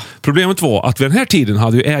igen. Ja. Problemet var att vid den här tiden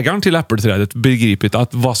hade ju ägaren till äppelträdet begripit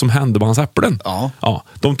att vad som hände med hans äpplen. Ja.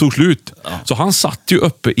 De tog slut. Så han satt ju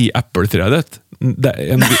uppe i äppelträdet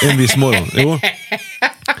en viss morgon. Jo.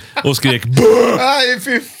 Och skrek bö! Nej,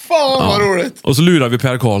 fy fan vad roligt. Och så lurade vi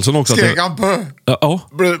Per Karlsson också. Skrek han bö? Ja.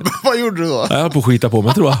 Vad gjorde du då? Jag höll på att skita på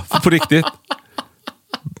mig, tror jag. På riktigt.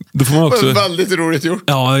 Då får man också... Det var väldigt roligt gjort.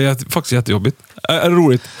 Ja, faktiskt jättejobbigt.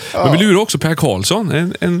 Roligt. Men vi lurade också Per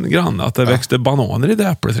Karlsson, en granne, att det växte bananer i det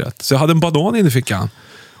äppelträdet. Så jag hade en banan inne i fickan.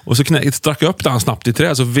 Och så strack jag upp den snabbt i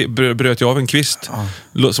trä, så bröt jag av en kvist.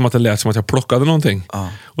 Som att det lät som att jag plockade någonting.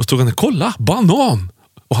 Och så tog han och kolla, banan!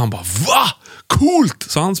 Och han bara, va? Coolt!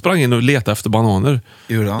 Så han sprang in och letade efter bananer.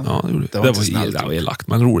 Gjorde han? Ja, det var elakt,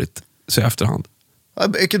 men roligt. Så i efterhand.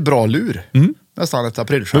 Vilket bra lur. Nästan ett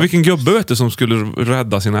aprilskämt. Men vilken gubbe, vet du, som skulle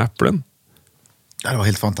rädda sina äpplen. Det var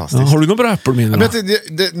helt fantastiskt. Ja, har du några bra äppelminnen?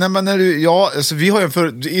 Alltså, vi har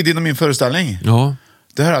ju i din och min föreställning. Ja.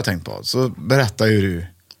 Det här har jag tänkt på. Så berättar ju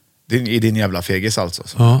du i din jävla fegis alltså.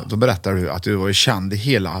 Då berättar du att du var ju känd i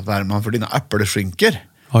hela Värmland för dina äppelskinkor.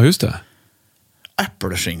 Ja, just det.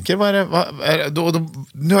 Äppelskinkor, vad är det?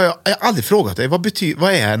 Nu har jag aldrig frågat dig. Vad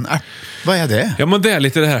är det? Ja, men det är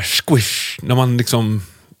lite det här squish, när man liksom...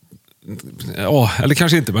 Ja, eller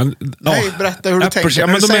kanske inte, men... Nej, berätta hur du tänker. Ja,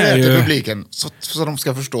 men de är till ju... publiken, så de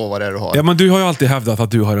ska förstå vad det är du har. Ja, men du har ju alltid hävdat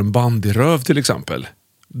att du har en bandiröv, till exempel.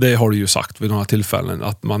 Det har du ju sagt vid några tillfällen,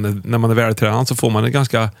 att när man är vältränad så får man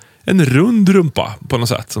en rund rumpa på något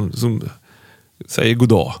sätt, som säger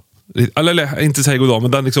goddag. Eller inte säger goddag,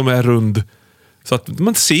 men den liksom är rund, så att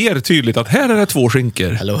man ser tydligt att här är det 2 skinkor.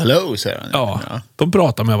 Hello, säger han. Ja, de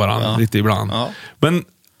pratar med varandra lite ibland. Ja. Men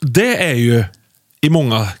det är ju i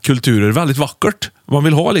många kulturer väldigt vackert. Man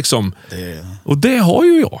vill ha liksom... Och det har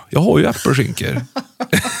ju jag. Jag har ju äppelskinkor.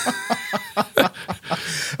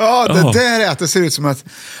 Ja, det där är att det ser ut som att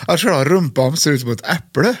själva rumpan ser ut som ett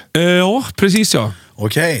äpple. Ja, precis ja.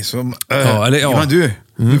 Okej, så... ja. Men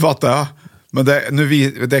nu fattar jag. Men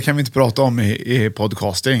det kan vi inte prata om i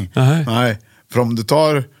podcasting. Nej. För om du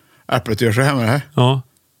tar äpplet och gör så här med det. Ja.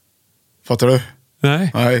 Fattar du?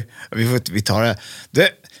 Nej. Vi tar det.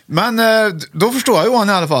 Men då förstår jag Johan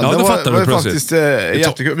i alla fall. Ja, det var faktiskt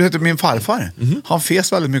jättekul. Det heter min farfar. Han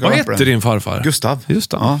fes väldigt mycket. Vad heter din farfar? Gustav.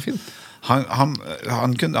 Just det. Ja. Fint.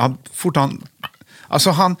 Han kunde...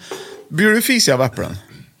 Han blir du fisig av äpplen?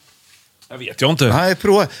 Jag vet jag inte. Nej,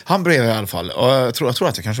 prova. Han blev i alla fall. Och jag tror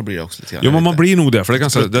att det kanske blir också lite grann. Jo, men man blir nog det. För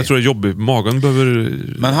det tror jag är jobbigt. Magen behöver...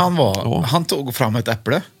 Men han tog fram ett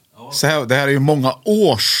äpple. Så här, det här är ju många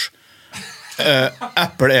års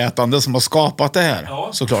äppelätande som har skapat det här. Ja.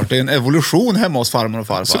 Såklart, det är en evolution hemma hos farmor och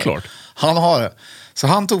farfar. Såklart. Han har det. Så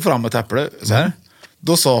han tog fram ett äpple så här.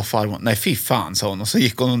 Då sa farmor, nej fy fan, sa hon. Och så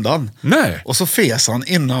gick hon undan. Nej. Och så fes han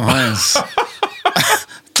innan han ens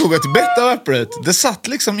tog ett bett av äpplet. Det satt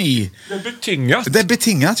liksom i... Det är betingat. Det är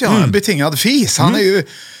betingat, ja. En betingad fis. Han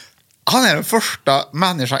är den första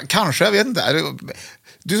människan, kanske, jag vet inte.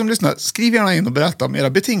 Du som lyssnar, skriv gärna in och berätta om era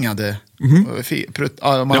betingade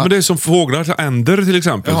Ja, men det är som fåglar, änder till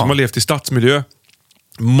exempel, som har levt i stadsmiljö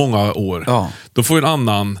många år. Ja. De får ju en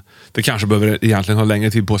annan... Det kanske behöver egentligen ha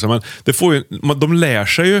längre tid på sig, men de lär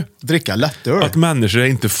sig ju dricka lättöl. Att människor är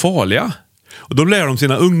inte farliga. Och då lär de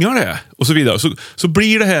sina ungar det. Och så vidare. Så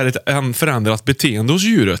blir det här ett förändrat beteende hos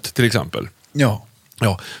djuret, till exempel. Ja.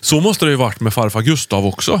 Så måste det ju varit med farfar Gustav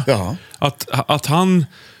också. Ja. Att han...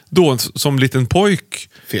 då som liten pojk.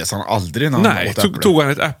 Fes han aldrig när han Nej, åt äpple? tog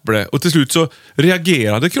han ett äpple och till slut så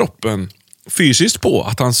reagerade kroppen fysiskt på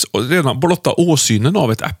att han redan blotta åsynen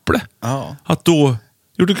av ett äpple. Ja. Att då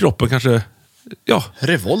gjorde kroppen kanske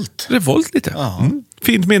Revolt. lite. Ja.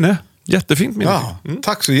 Fint minne. Jättefint minne. Ja,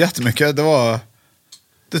 tack så jättemycket.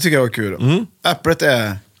 Det tycker jag var kul. Äpplet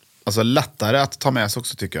är alltså lättare att ta med sig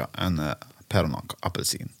också tycker jag än päron och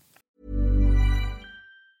apelsin.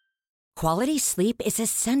 Quality sleep is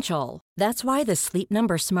essential. That's why the Sleep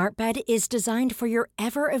Number Smart Bed is designed for your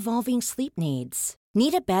ever-evolving sleep needs.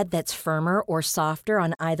 Need a bed that's firmer or softer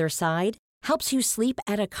on either side? Helps you sleep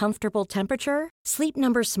at a comfortable temperature? Sleep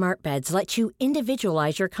Number Smart Beds let you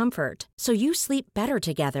individualize your comfort so you sleep better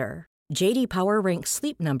together. JD Power ranks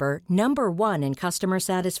Sleep Number #1 in customer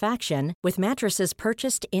satisfaction with mattresses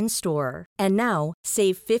purchased in-store. And now,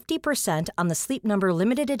 save 50% on the Sleep Number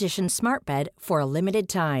Limited Edition Smart Bed for a limited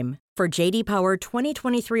time. For JD Power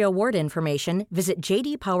 2023 award information, visit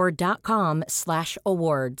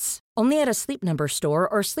jdpower.com/awards. Only at a Sleep Number store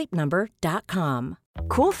or sleepnumber.com.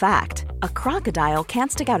 Cool fact, a crocodile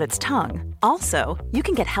can't stick out its tongue. Also, you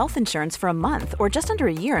can get health insurance for a month or just under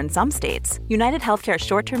a year in some states. United Healthcare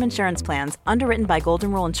short-term insurance plans, underwritten by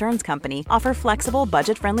Golden Rule Insurance Company, offer flexible,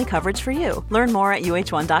 budget-friendly coverage for you. Learn more at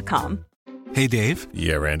uh1.com. Hey, Dave.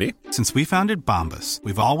 Yeah, Randy. Since we founded Bombas,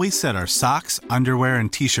 we've always said our socks, underwear,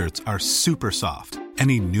 and T-shirts are super soft.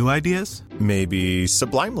 Any new ideas? Maybe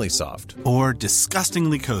sublimely soft. Or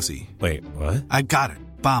disgustingly cozy. Wait, what? I got it.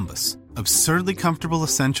 Bombas. Absurdly comfortable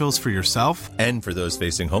essentials for yourself And for those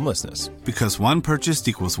facing homelessness. Because one purchased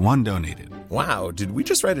equals one donated. Wow, did we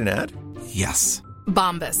just write an ad? Yes.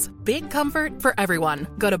 Bombas. Big comfort for everyone.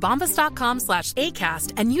 Go to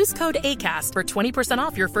bombas.com/ACAST and use code ACAST for 20%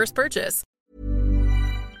 off your first purchase.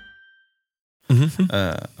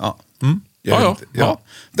 Ja.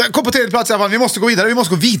 Den kom på tredje plats i alla fall. Vi måste gå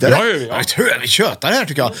vidare. Ja. Vi tjötar här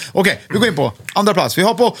tycker jag. Okej, vi går in på andra plats. Vi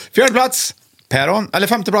har på fjärde plats päron, eller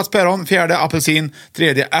femte plats päron, fjärde apelsin,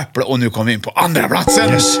 tredje äpple och nu kommer vi in på andra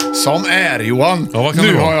platsen. Som är Johan. Ja, vad kan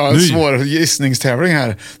nu det vara? har jag en svår gissningstävling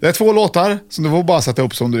här. Det är 2 låtar som du får bara sätta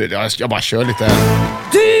upp som du vill. Jag bara kör lite här.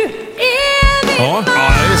 Du är min Ja,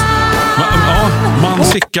 visst. man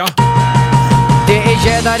sicka. Det är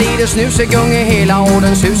gäddar i det snusegung i hela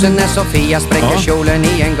ordenshusen när Sofia spräcker kjolen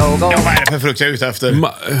i en go-go. Ja, vad är det för frukt jag är ute efter?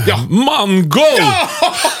 Mango!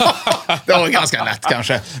 Det var ganska lätt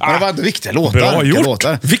kanske. Men det var inte viktiga låtar. Bra gjort.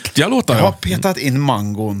 Låtar. Viktiga låtar, Jag har ja. petat in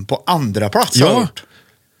mangon på andra plats. Ja. Har jag gjort.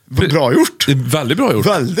 Bra gjort. Väldigt bra gjort.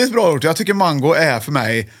 Väldigt bra gjort. Jag tycker mango är för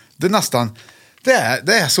mig, det är nästan, det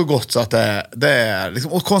är så gott så att det är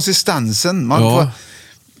liksom, och konsistensen.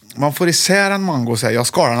 Man får isär en mango så här. Jag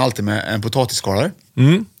skalar den alltid med en potatisskalare.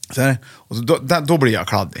 Så här, och då blir jag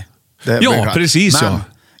kladdig. Det blir kladdig. Precis. Men Ja.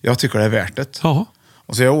 jag tycker det är värt det. Ja.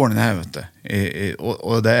 Och så jag ordnar det här, vet du.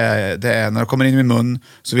 Och det är, när det kommer in i min mun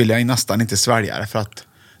så vill jag nästan inte svälja det för att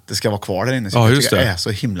det ska vara kvar där inne. Så Ja, jag just tycker det. är så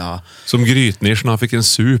himla... Som Grytners när han fick en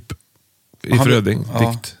sup i Han- Fröding. ja.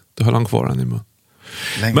 Dikt. Då höll han kvar den i mun.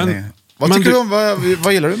 länge. Men- Vad men tycker du- du om,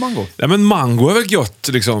 vad gillar du mango? Ja, men mango är väl gott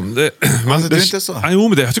liksom. Det är inte så. Ja, jo,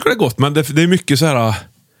 men jag tycker det är gott, men det är mycket så här.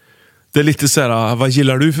 Det är lite så här, vad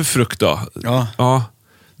gillar du för frukt då? Ja.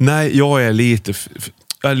 Nej, jag är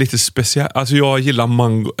lite speciell. Alltså jag gillar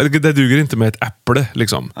mango. Det duger inte med ett äpple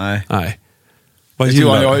liksom. Nej. Vad Vet du,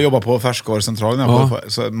 gillar jag du? jobbar på färskvarucentralen, Ja.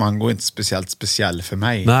 Så mango är inte speciell för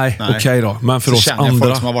mig. Nej, okej då. Men för så oss känner jag andra.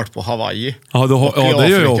 folk som har varit på Hawaii. Ja, och det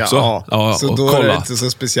gör jag Afrika. också. Ja, så och då är det kolla. inte så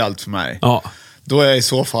speciellt för mig. Ja. Då är jag i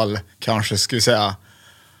så fall kanske, skulle vi säga,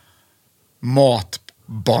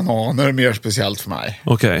 matbananer mer speciellt för mig.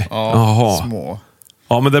 Okej. Ja, Jaha. små.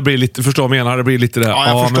 Ja, men det blir lite, förstår vad jag menar, det blir lite det. Ja,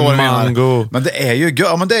 jag förstår men vad du menar. mango. Men det är ju gött.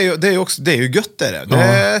 Ja, men det är ju också, det är ju gött det är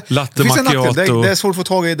det. Latte Det finns en nackdel. macchiato, Det är svårt att få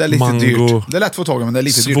tag i, det är lite mango, dyrt. Det är lätt att få tag i, men det är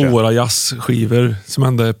lite dyrt. Svåra jazzskivor som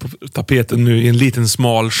ändå är på tapeten nu i en liten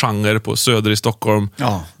smal genre på Söder i Stockholm.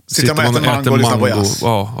 Ja. Sitter man och äter mango och lyssnar på jazz.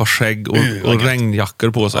 Ja, har skägg vad och gött. regnjackor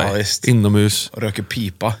på sig. Ja, visst. Inomhus. Och röker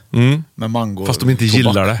pipa med mango. Fast de inte tobak.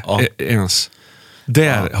 gillar det Ja. ens.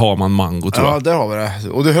 Där har man mango, tror Ja, jag. där har vi det.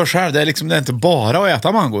 Och du hör själv, det är liksom, det är inte bara att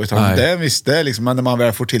äta mango, utan Nej. det är visst, det är liksom, men när man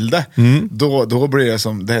väl får till det, då blir det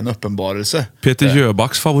som, det är en uppenbarelse. Peter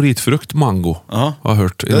Jöbacks favoritfrukt, mango. Ja. Har jag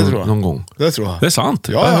hört Det tror jag. någon gång. Det tror jag. Det är sant.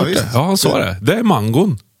 Ja, Jag har ja, hört visst. det. Ja, han sa det. Det är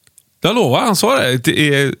mangon. Jag lovar, han sa det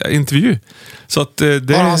i intervju. Så att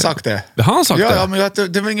det... Har han sagt det? Har han sagt det? Ja, men det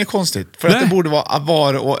är väl inget konstigt. För Nej. att det borde vara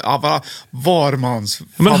var mans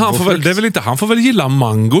Men han får väl, favoritfrukt. det är väl inte, han får väl gilla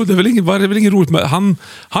mango. Det är väl inget roligt med han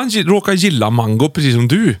råkar gilla mango precis som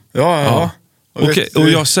du. Ja. Okej, och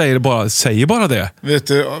jag säger bara det. Vet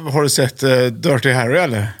du, har du sett Dirty Harry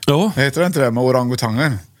eller? Ja. Heter det inte det med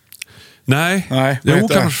orangutangen? Nej. Jo,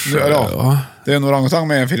 kanske. Ja. Det är en orangutang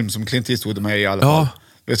med en film som Clint Eastwood är med i alla fall.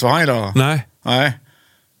 Vet du vad han gillar då? Nej.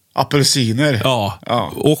 Apelsiner. Ja.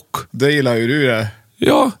 Och? Det gillar ju du det.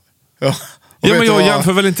 Ja. Men jag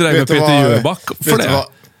jämför väl inte det med Peter Jöback för det.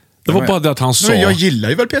 Det var bara det att han sa... Men jag gillar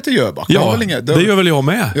ju väl Peter Jöback. Ja, det gör väl jag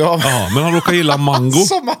med. Ja, men han råkar gilla mango.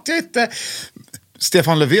 Som att jag inte...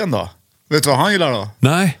 Stefan Löfven då? Vet du vad han gillar då?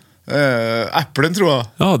 Nej. Äpplen tror jag.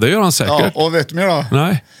 Ja, det gör han säkert. Ja, och vet du mer då?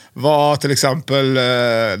 Nej. Vad till exempel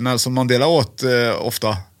Nelson Mandela åt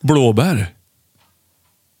ofta? Blåbär.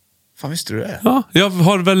 Fan, visste du det? Ja, jag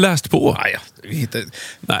har väl läst på.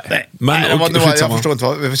 Nej. Men jag förstår inte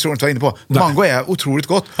vad jag är inne på. Mango är otroligt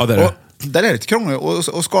gott. Ja, det är det. Och den är lite krånglig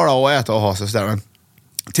och skala och äta och ha sig sådär. Men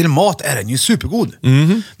till mat är den ju supergod.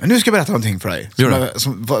 Men nu ska jag berätta någonting för dig.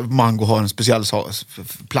 Mango har en speciell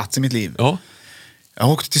plats i mitt liv. Ja. Jag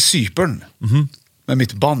åkte till Cypern med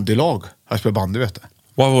mitt bandylag. Jag spelar bandy, vet du.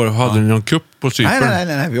 Vad var det? Hade ni någon kupp på Cypern?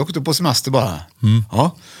 Nej. Vi åkte på semester bara.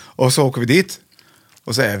 Ja. Och så åker vi dit.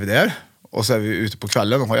 Och så är vi där. Och så är vi ute på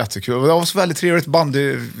kvällen och har jättekul. Och det var så väldigt trevligt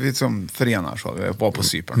bandy. Vi som förenar så. Vi var på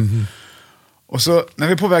Cypern. Och så när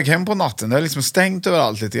vi är på väg hem på natten, det är liksom stängt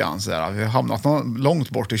överallt lite grann. Så där. Vi har hamnat långt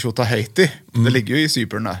bort i Tjotahejti. Det ligger ju i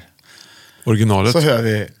Cypern där. Originalet. Så hör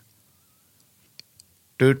vi...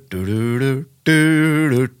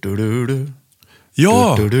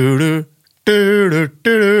 Ja!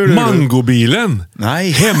 Mangobilen!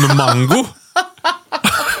 Nej. Hemmango!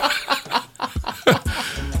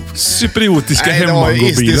 Superiotiska hemmangobilen.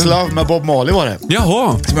 Is This Love med Bob Marley var det.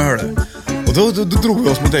 Jaha. Som jag hörde. Och då drog vi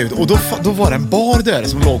oss mot David. Och då var det en bar där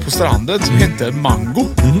som låg på stranden som hette Mango.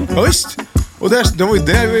 Ja, visst. Och det var ju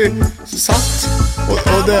där vi satt.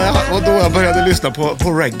 Och då jag började lyssna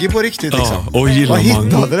på reggae på riktigt liksom. Och gilla mango.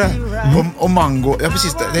 Hittade det. Och mango, ja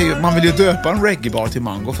precis, man vill ju döpa en reggae-bar till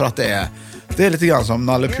mango för att det är lite grann som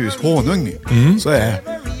Nalle Puhs honung.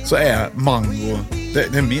 Så är mango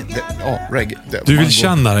reggae. Du vill mango.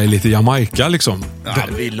 känna dig lite Jamaica liksom. Ja,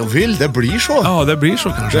 vill, det blir så. Ja, det blir så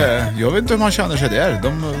kanske. Jag vet inte hur man känner sig där.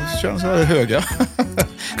 De känner sig väldigt höga.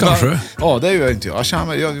 Kanske. Ja, det gör jag inte. Jag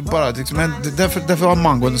känner jag bara liksom, men därför har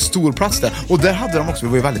mango en stor plats där. Och där hade de också, vi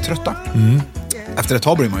var ju väldigt trötta. Efter ett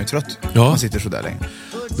tag blir man ju trött. Man sitter så där länge.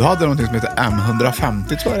 Då hade de någonting som heter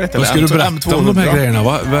M150 tror jag det. Vad skulle du berätta om de här grejerna?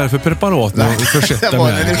 Vad är det för preparat? Det var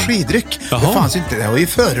en energidryck. Det fanns inte, det var ju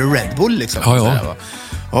före Red Bull liksom. Ja.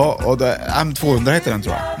 Ja, och M200 heter den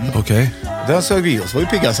tror jag. Okej. Den sög vi oss, var ju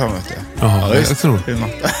pigga samma. Ja, jag tror.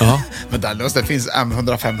 Men det finns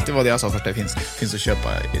M150 var det jag sa först. Det finns att köpa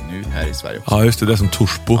nu här i Sverige också. Ja, just det är som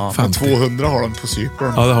Torsbo 50. 200 har de på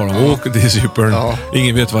Cypern. Ja, det har de. Åk till Cypern. Ja.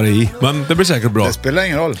 Ingen vet vad det är i. Men det blir säkert bra. Det spelar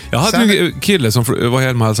ingen roll. Jag hade en kille som var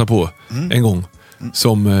hemma och hälsade på en gång.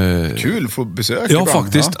 Som, kul att få besök. Ja,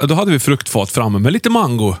 faktiskt. Då hade vi fruktfat framme med lite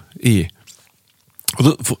mango i. Och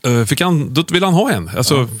då ville han ha en.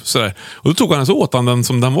 Alltså, sådär. Och då tog han så åt han den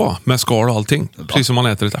som den var. Med skal och allting. Precis som man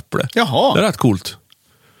äter ett äpple. Jaha. Det är rätt coolt.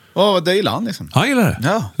 Ja, det gillar han liksom. Han gillar det.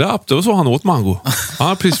 Ja. Det var så han åt mango. Han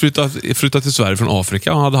hade precis flyttat till Sverige från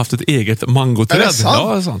Afrika. Han hade haft ett eget mangoträd. Är det sant?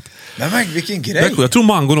 Ja, det är sant. Men vilken grej. Jag tror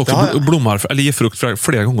mangon också blommar eller ger frukt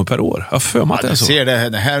flera gånger per år. Jag för mig att det är så. Ser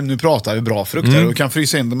det här, nu pratar vi bra frukter. Du kan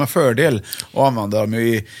frysa in dem med fördel och använda dem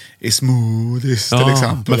i smoothies till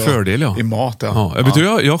exempel. Med fördel, ja. I mat,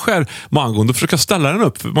 Jag skär mangon, då försöker jag ställa den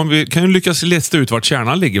upp. Man kan ju lyckas lista ut vart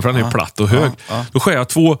kärnan ligger, för den är platt och hög. Då skär jag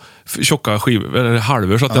 2 tjocka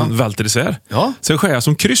halvor så att den välter isär. Sen skär jag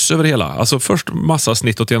som kryss över hela. Alltså först massa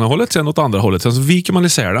snitt åt ena hållet, sen åt andra hållet. Sen så viker man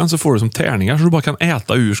isär den, så får du som tärningar så du bara kan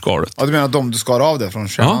äta ur skalet. Ja, du menar du skar av det från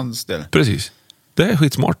kärnans del? Precis. Det är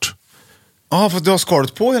skitsmart. Ja, för du har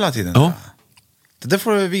skalet på hela tiden. Ja. Det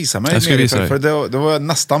får du visa mig. Jag ska visa dig. För det var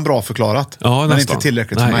nästan bra förklarat. Ja, men nästan. inte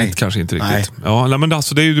tillräckligt för mig. Kanske inte riktigt. Ja, men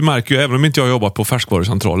alltså, du märker ju, även om inte jag jobbar på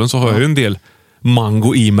färskvarucentralen så har jag ju en del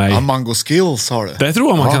mango i mig. Ja, mango skills har du. Det tror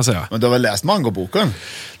jag man kan säga. Men du har väl läst mangoboken?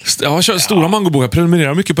 Ja, stora mangoboken. Jag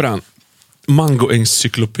prenumererar mycket på den.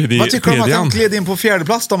 Mango-encyklopedin. Vad tycker du om att han gled in på 4:e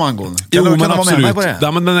plats då, mangon? Jo, men kan absolut.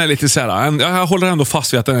 Ja, men den är lite såhär, jag håller ändå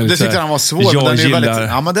fast vid att den är lite såhär. Det tyckte han var svår. Jag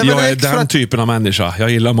är den typen av människa. Jag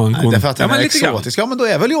gillar mangon. Det är för att den är exotisk. Ja, men då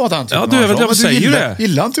är väl jag den typen. Ja, du är väl jag säger det.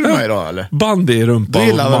 Gillar inte du mig då, eller? Bandy i rumpa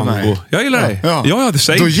och mango. Jag gillar dig. Ja, det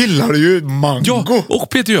säger. Då gillar du ju mango. Ja, och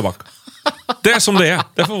Peter Jöback. Det är som det är.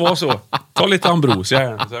 Det får vara så. Ta lite ambrosia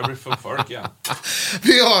här så jag blir för folk igen.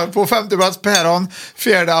 Vi har på 5:e plats päron,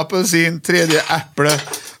 4:e apelsin, 3:e äpple,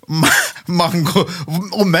 mango.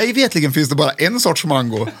 Och mig vetligen finns det bara en sorts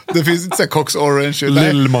mango. Det finns inte så Cox Orange.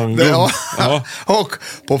 Lillmango. Ja. Och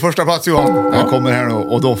på 1:a plats, Johan, jag kommer här nu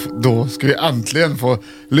och då ska vi äntligen få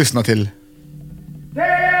lyssna till.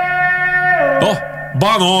 Ja,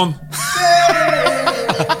 Banan!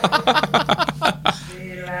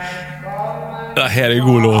 Det här är en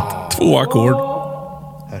god låt. 2 ackord.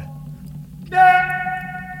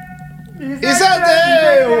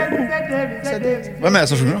 Vem är det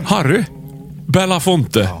som sjunger då? Harry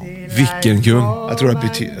Belafonte. Ja. Vilken kung. Jag tror att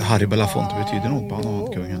Harry Belafonte betyder nog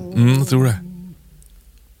banankungen. Jag tror det.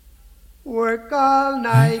 Work all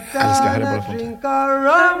night Älskar Harry and Belafonte. drink a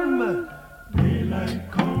rum.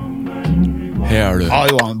 Här du. Ja,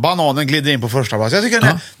 Johan, bananen glider in på första plats. Jag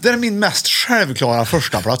tycker det är min mest självklara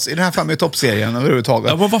första plats i den här 5 i toppserien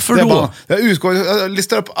överhuvudtaget. Ja, men varför då? Jag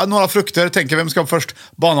listar upp några frukter, tänker vem ska först?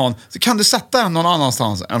 Banan. Så kan du sätta den någon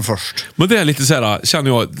annanstans än först? Men det är lite så här,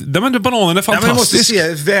 känner jag. Men bananen är fantastisk. Ja, men du måste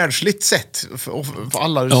se världsligt sett för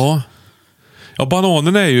alla. Ja,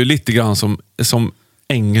 bananen är ju lite grann som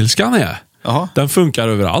engelskan är. Aha. Den funkar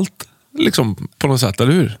överallt. Liksom på något sätt,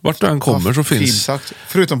 eller hur? Vart du än kommer så finns... Fint sagt.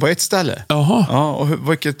 Förutom på ett ställe. Jaha. Ja,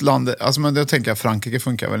 och vilket land... Alltså, men jag tänker Frankrike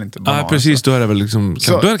funkar väl inte. Banan, Nej, precis. Då är det väl liksom...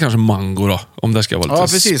 Då är det kanske mango då. Om det ska vara lite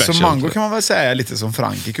precis. special. Så mango kan man väl säga lite som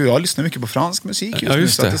Frankrike. Och jag lyssnar mycket på fransk musik just nu,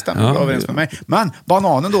 så att det stämmer bra överens med mig. Men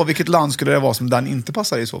bananen då, vilket land skulle det vara som den inte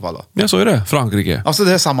passar i så fall då? Ja, så är det. Frankrike. Alltså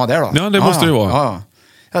det är samma där då? Ja, det måste det vara. Ja.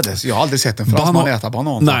 Jag har aldrig sett en fransman äta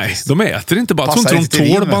banan. Nej, faktiskt. de äter inte bara. Jag tror inte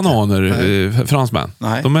de tål bananer, fransmän.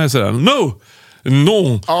 Nej. De är sådär,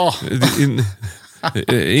 no!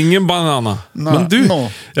 Ingen banana. Men du,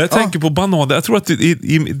 jag tänker på bananer. Jag tror att i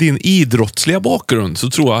din idrottsliga bakgrund så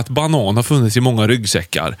tror jag att banan har funnits i många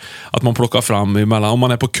ryggsäckar. Att man plockar fram emellan. Om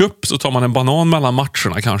man är på cup så tar man en banan mellan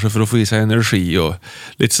matcherna kanske för att få i sig energi och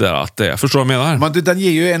lite sådär att det. Förstår du vad jag menar? Men den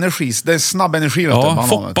ger ju energi. Det är snabb energi. Ja,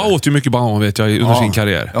 Foppa åt ju mycket banan vet jag under sin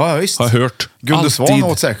karriär. Ja, visst. Har jag hört. Gunde Svan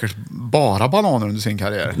åt säkert bara bananer under sin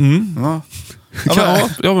karriär. Ja.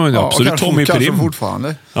 Men absolut. Tommy Prim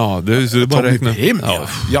fortfarande. Ja, det är bara räkna.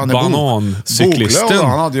 Janne Banancyklisten. Bogle,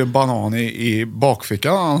 han hade ju banan i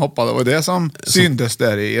bakfickan när han hoppade. Och det som syntes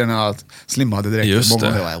där i den här slimmade dräkten. Just det.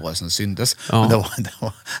 Det var som syntes. Ja. Men det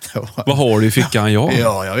var... Vad har du i fickan?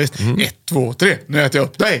 Ja, visst. 1, 2, 3. Nu äter jag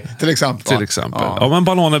upp dig, till exempel. Ja, men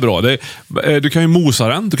banan är bra. Du kan ju mosa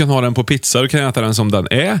den. Du kan ha den på pizza. Du kan äta den som den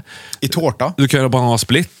är. I tårta. Du kan göra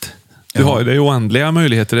banansplit. Det är ju oändliga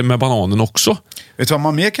möjligheter med bananen också. Vet du vad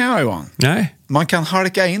man mer kan göra, Johan? Nej. Man kan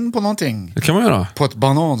halka in på någonting. Det kan man göra. På ett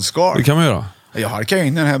bananskal. Det kan man göra. Jag halkar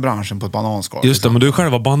in i den här branschen på ett bananskal. Just det, men du är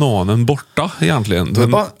själva bananen borta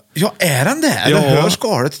egentligen. Ja, är den det? Eller hör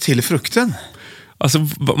skalet till frukten? Alltså,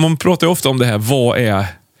 man pratar ju ofta om det här. Vad är...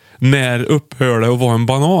 När upphör det att vara en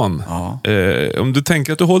banan? Ja. Om du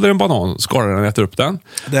tänker att du håller en banan, skalar den och äter upp den.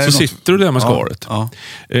 Så sitter du där med skalet. Ja.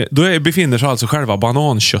 Då befinner sig alltså själva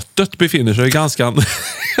bananköttet befinner sig ganska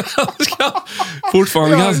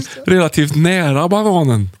fortfarande ganska relativt nära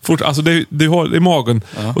bananen. Alltså du har i magen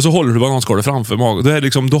och så håller du bananskalet framför magen. Det är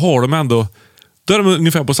liksom, då har de ändå... Då är de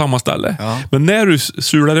ungefär på samma ställe. Ja. Men när du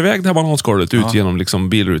sular iväg det här bananskalet ut genom liksom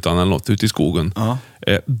bilrutan eller något ut i skogen,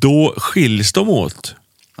 då skiljs de åt.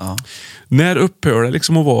 Ja. När upphör det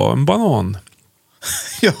liksom att vara en banan?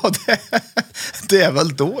 Ja, det är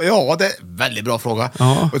väl då. Ja, det är en väldigt bra fråga.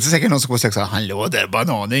 Ja. Och det är säkert någon som kommer säga så här, hallå, det är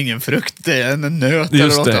banan, ingen frukt, det är en nöt.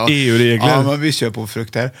 Just eller något. Det, EU-regler. Ja, men vi kör på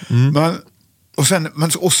frukt här. Men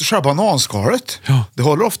och så själva bananskalet. Ja. Det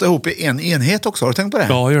håller ofta ihop i en enhet också. Har du tänkt på det?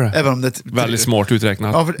 Ja, gör det. Även om det väldigt smart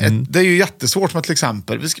uträknat. Ja, det är ju jättesvårt med till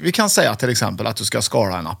exempel. Vi kan säga till exempel att du ska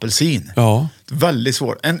skala en apelsin. Ja. Väldigt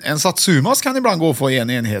svårt. En satsumas kan ibland gå och få en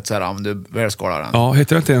enhet så här, om du väl skalar den. Ja,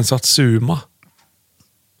 heter det inte en satsuma?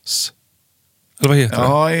 Eller vad heter det?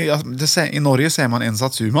 Ja, i Norge säger man en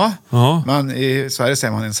satsuma. Ja. Men i Sverige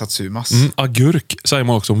säger man en satsumas. Agurk säger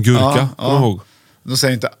man också om gurka. Kom ihåg. De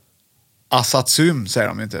säger inte asatsum, säger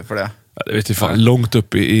de inte för det. Ja, det vet jag fan. Långt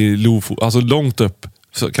upp i Lofo. Alltså långt upp.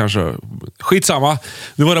 Så kanske. Skitsamma.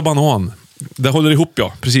 Nu var det banan. Det håller ihop,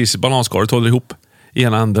 ja. Precis. Bananskalet håller ihop i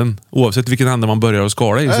ena änden. Oavsett vilken ände man börjar att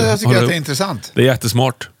skala i. Jag tycker att det är intressant. Det är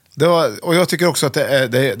jättesmart. Och jag tycker också att det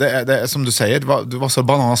är som du säger, det var så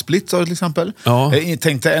banansplit till exempel. Ja. Jag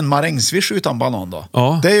tänkte en marängsviss utan banan då.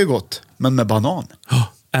 Ja. Det är ju gott, men med banan. Ja,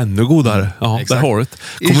 ännu godare. Ja, där har du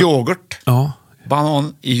det. I yoghurt. Ja.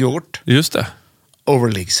 Banan i yoghurt. Just det.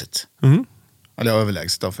 Overlägset. Eller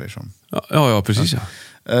överlägset då för er som. Ja, precis. Ja.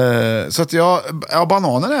 Så att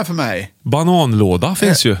bananen är för mig. Bananlåda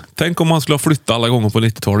finns ju. Tänk om man skulle ha flyttat alla gånger på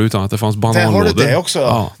 90-talet utan att det fanns bananlådor. Det har du det också.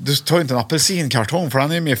 Ja. Du tar inte en apelsinkartong för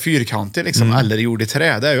den är mer fyrkantig liksom, eller gjord i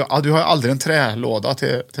trä. Det är ju, du har ju aldrig en trälåda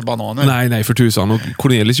till bananer. Nej, för tusan. Och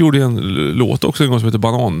Cornelis gjorde en låt också en gång som heter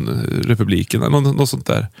Bananrepubliken eller något sånt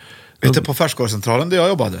där. Vet du, på Färskvarucentralen där jag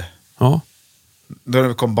jobbade. Ja. Där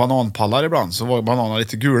det kom bananpallar ibland så var bananerna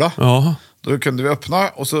lite gula. Ja. Då kunde vi öppna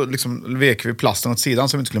och så liksom vek vi plasten åt sidan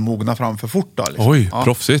så vi inte skulle mogna fram för fort. Då, liksom. Oj,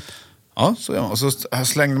 proffsigt. Ja, och så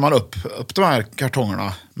slängde man upp de här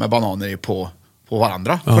kartongerna med bananer i på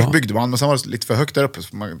varandra. Först byggde man, men sen var det lite för högt där uppe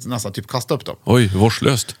så man nästan typ kastade upp dem. Oj,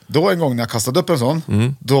 vårdslöst. Då en gång när jag kastade upp en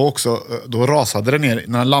sån, då rasade det ner,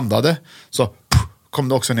 när den landade så kom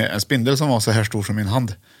det också ner en spindel som var så här stor som min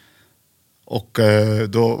hand. Och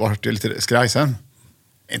då var det lite skraj sen.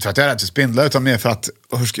 Inte för att jag är rädd till spindlar, utan mer för att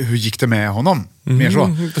hur gick det med honom? Mer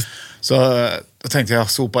så. Så då tänkte jag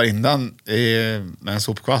sopa in den med en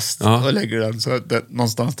sopkvast och lägger den så att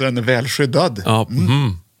någonstans där den är väl skyddad. Ja.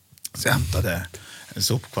 Så jag hämtade en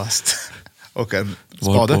sopkvast och en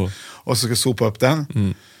spade och så ska jag sopa upp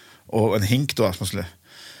den och en hink då.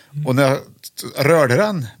 Och när jag rörde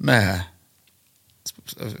den med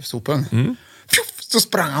sopen så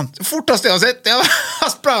sprang han fortast jag har sett. Han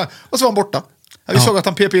sprang och så var han borta. Vi såg att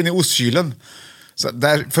han pep in i ostkylen. Så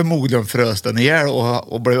där förmodligen frös den ihjäl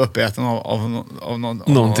och blev uppäten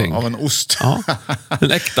av en ost. Ja.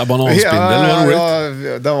 En äkta bananspindel. Ja,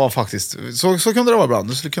 det var faktiskt så kunde det vara ibland.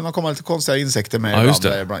 Det skulle kunna komma lite konstiga insekter med. Ja, just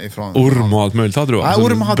det. Ifrån, orm och allt möjligt hade du. Nej,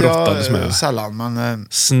 orm hade jag sällan. Men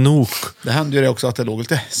snok. Det hände ju det också att det låg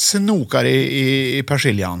lite snokar i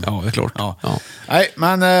persiljan. Ja, det är klart. Ja. Nej,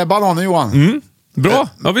 men bananen, Johan. Bra.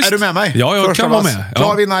 Ja, visst. Är du med mig? Ja, jag kan vara med.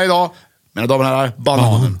 Klar vinnare idag. Mina damer och herrar,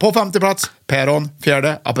 bananen på 50 plats, päron,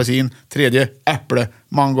 4, apelsin, 3, äpple,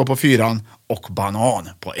 mango på 4 och banan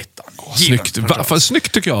på 1. Snyggt.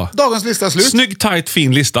 Snyggt tycker jag. Dagens lista är slut. Snygg, tight,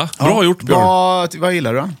 fin lista. Bra gjort, Björn. Vad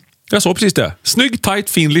gillar du? Jag sa precis det. Snygg, tight,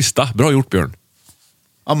 fin lista. Bra gjort, Björn.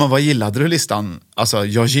 Ja, men vad gillade du listan? Alltså,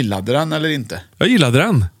 jag gillade den eller inte? Jag gillade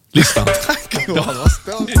den, listan. Tack, Johan.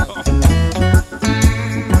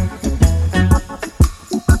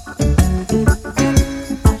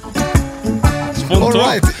 All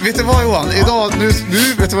right. Vet du vad, Johan? Idag,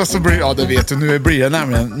 nu vet du vad som blir. Ja, det vet du. Nu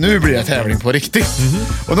blir det tävling på riktigt.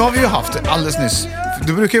 Och nu har vi ju haft alldeles nyss.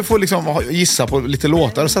 Du brukar ju få liksom gissa på lite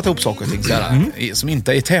låtar och sätta upp saker och ting sådär, som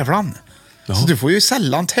inte är tävlan. Ja. Så du får ju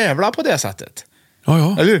sällan tävla på det sättet.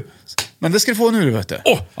 Ja. Eller hur? Men det ska du få nu, vet du.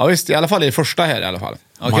 Ja, visst. I alla fall i det första här i alla fall.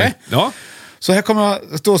 Okej? Okay? Ja. Så här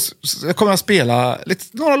kommer jag spela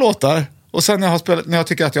några låtar. Och sen när jag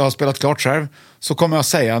tycker att jag har spelat klart själv så kommer jag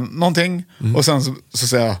säga någonting och sen så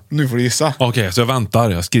säger jag, nu får du gissa. Okej, så jag väntar.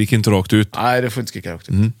 Jag skriker inte rakt ut. Nej, det får inte skrika rakt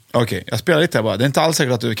ut. Okej, jag spelar lite här bara. Det är inte alls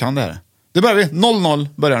säkert att du kan det här. Det börjar vi. 0-0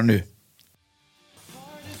 börjar nu.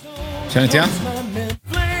 Känner inte igen?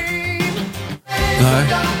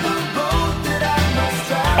 Nej.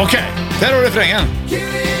 Okej, där har du refrängen.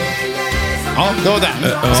 Ja, det var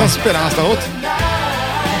den. Och sen spelar nästa låt.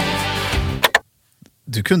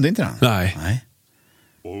 Du kunde inte den? Nej.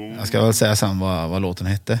 Jag ska väl säga sen vad låten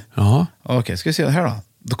hette. Ja. Okej, ska vi se det här då.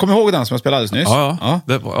 Då kommer jag ihåg den som jag spelade alldeles nyss. Ja.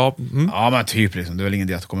 Ja, men typ liksom. Det är väl ingen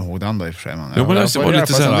idé att du kommer ihåg den då i och för sig. Men, jo, men det var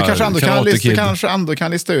lite så här. Du kanske ändå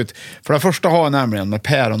kan lista ut. För det första har jag nämligen med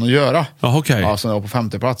päron att göra. Ja, okej. Ja, som jag var på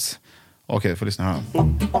 50 plats. Okej, får lyssna här. Ja,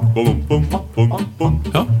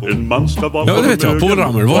 det vet jag. Paul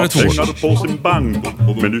Rammer, var det 2 på sin bank.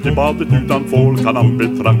 Men ut i badet utan folk kan han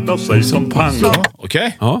betrakta sig som pang.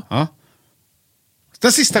 Okej. Ja.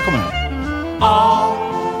 Den sista kommer här.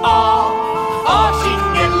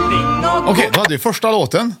 Okej, då hade vi första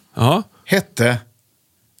låten. Ja. Hette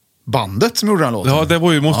bandet som gjorde den låten. Ja, det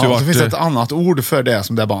måste ju varit. Så finns det ett annat ord för det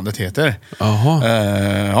som det bandet heter. Jaha.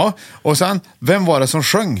 Ja. Och sen, vem var det som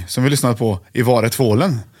sjöng som vi lyssnade på i Var är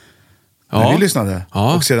tvålen? Ja. När vi lyssnade.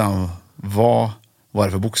 Ja. Och sedan, vad var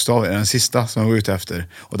det för bokstav? Är den sista som jag var ute efter?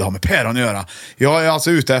 Och det har med päron att göra. Jag är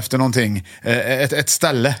alltså ute efter någonting. Ett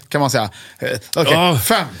ställe, kan man säga. Okej,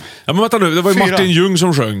 5. Ja, men vänta nu. Det var ju 4, Martin Ljung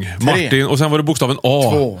som sjöng. Martin, och sen var det bokstaven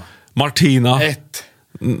A. 2. Martina. 1.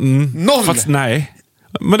 0. Fast nej.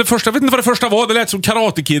 Men det första, jag vet inte vad det första var. Det lät som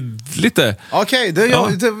Karate Kid lite. Okej,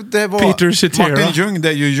 det var Peter Cetera. Martin Ljung, det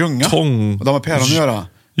är ju Ljunga. Tång. Och det har med päron att göra.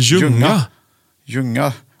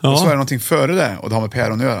 Ljunga. Ja. Och så är det någonting före det. Och det har med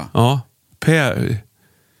päron att göra. Ja.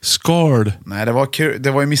 Scarred. Nej, det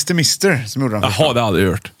var ju Mr. Mister som gjorde den. Jaha, det har jag aldrig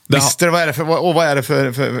hört. Mister, vad är det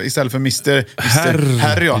för istället för Mr.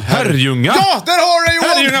 Herr, ja. Herrljunga. Ja, där har du Johan!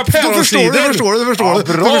 Herrljunga, Du förstår. Ja,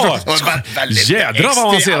 bra. Jädra vad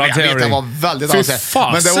avancerad teori. Det var väldigt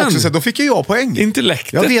avancerat. Men det var också så, då fick jag poäng.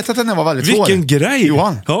 Intellektet. Jag vet att den var väldigt svår. Vilken grej.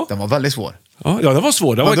 Johan, ja. Den var väldigt svår. Ja, den var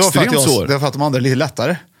svår. Den var extremt svår. Det var för att de andra är lite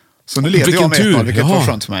lättare. Så nu leder jag med ett par, vilket var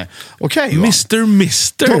skönt för mig. Okej, Mr.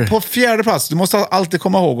 Mister. På 4:e plats, du måste alltid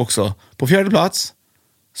komma ihåg också. På 4:e plats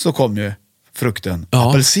så kom ju frukten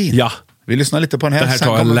apelsin. Ja. Vi lyssnar lite på den här. Det här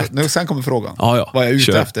tar jag lätt. Sen kommer frågan. Ja. Vad är jag ute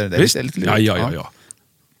Kör. efter? Det Visst? är lite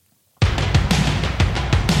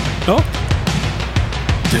Ja.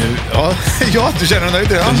 Ja, du känner dig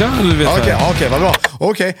nöjd redan? Ja, du vet Okej, vad bra.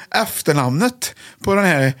 Okej, efternamnet på den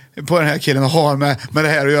här killen har med det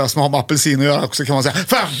här att göra, som har med apelsin att göra också, kan man säga.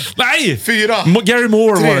 5! Nej! 4! Gary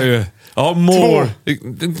Moore 3, var det ju. Ja, Moore.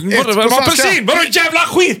 Vadå apelsin? Vadå jävla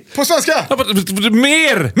skit? På svenska!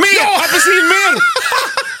 Mer! Apelsin, mer!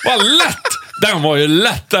 Vad lätt! Den var ju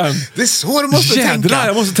lätt den. Det är så du måste tänka.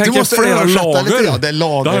 Jag måste tänka du måste flera lager. Ja, det är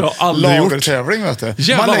lager. Det har jag aldrig gjort. Lagertävling, vet du.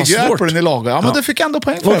 Jävla Man lägger svårt. äpplen i lager. Ja, men du fick ändå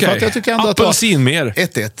poäng för det. För att jag tycker ändå apelsin mer.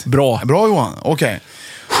 1-1. Bra. Bra, Johan.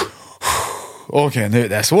 Okej, nu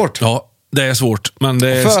det är svårt. Ja, det är svårt. Men det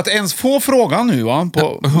är... För att ens få frågan nu, va,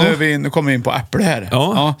 nu kommer vi in på äpple här.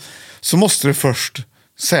 Ja, så måste du först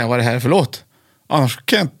säga vad det här är för låt. Annars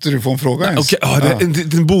kan inte du få en fråga ens. Okej, det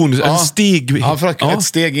är en bonus, en steg. Ja, för att ett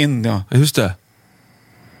steg in, ja. Just det.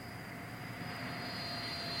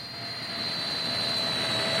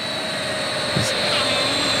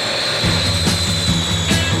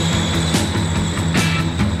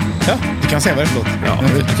 Ja, du kan säga vad det är för låt. Ja,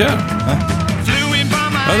 okej.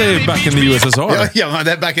 Ja, det är Back in the USSR. Ja,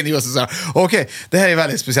 det är Back in the USSR. Okej, det här är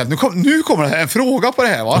väldigt speciellt. Nu kommer det här en fråga på det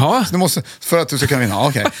här, va? Ja. Så du måste, för att du ska kunna vinna.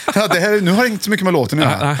 Okej. Ja, nu har det inte så mycket med låten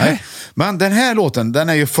att göra. Nej. Men den här låten, den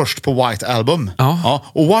är ju först på White Album. Ja,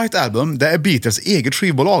 och White Album, det är Beatles eget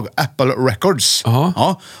skivbolag, Apple Records.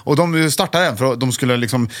 Ja, och de startade den för att de skulle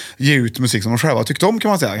liksom ge ut musik som de själva tyckte om, kan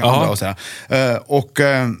man säga. Och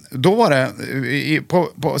då var det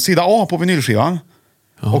på sida A på vinylskivan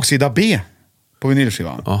och sida B på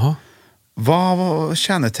vinylskivan. Vad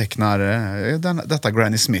kännetecknar detta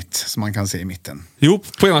Granny Smith som man kan se i mitten? Jo,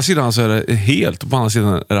 på ena sidan så är det helt och på andra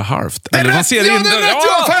sidan är det halvt. Det är rätt! Det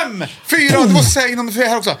är 5, 4, du måste säga inom det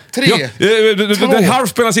här också. 3, 2, det är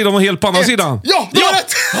halvt på ena sidan och helt på andra sidan. Ja, det var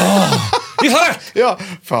rätt! Vi har rätt! Ja,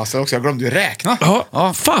 fast också, jag glömde ju räkna.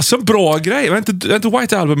 Ja. Fasen, bra grej. Är inte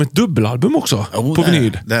White Album ett dubbelalbum också? På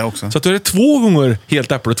vinyl? Det är också. Så att det är 2 gånger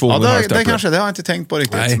helt äpple, 2 gånger halvt äpple. Det kanske, det har jag inte tänkt på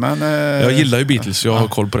riktigt. Nej. Men, jag gillar ju Beatles, jag har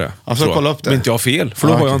koll på det. Jag får kolla upp det. Men inte jag har fel, för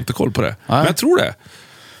då har jag inte koll på det. Men jag tror det.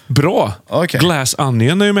 Bra. Okay. Glass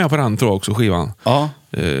Onion är ju med på den, tror jag också, skivan. Ja.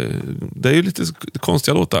 Det är ju lite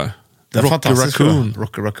konstiga låtar. Rocky Raccoon.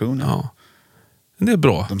 Rocky Raccoon, ja. Det är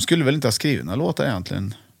bra. De skulle väl inte ha skrivit några låtar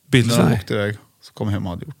egentligen. Beatles, när de åkte iväg, så kom hem och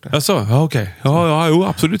hade gjort det. Alltså, ja, okej. Ja,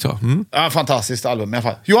 absolut, ja. Ja, fantastiskt album i alla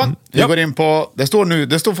fall. Johan, vi går in på... Det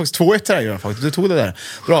står faktiskt 2-1 här, faktiskt. Du tog det där.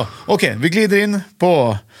 Bra. Okej, vi glider in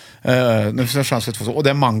på... nu får jag chans för 2. Och det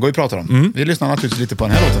är Mango vi pratar om. Vi lyssnar naturligtvis lite på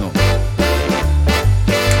den här låten då.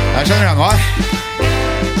 Jag känner den, va?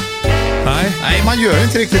 Nej, man gör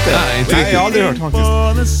inte riktigt det. Nej, jag har aldrig hört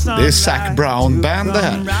faktiskt. Det är Zac Brown Band det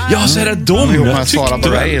här. Ja, så är det de. Jag med Sarah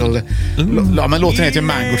Bareilles. Ja, men låten heter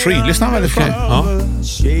Mango Tree. Lyssna väldigt bra.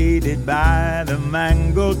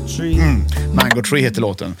 Mango Tree heter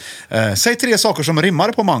låten. Säg 3 saker som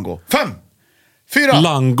rimmar på mango. 5, 4,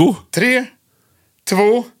 Lango. 3,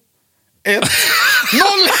 2, 1, 0.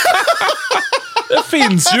 Det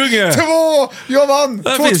finns ju inget. 2! Jag vann!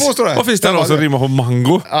 2-2 står det. Vad finns det då som rimmar på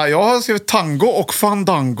mango? Ja, jag har skrivit tango och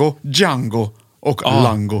fandango, Django och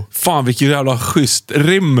lango. Fan, vilken jävla schysst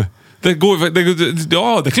rim. Det går, ja,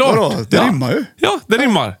 det är klart. Vadå? Det rimmar ju. Ja, det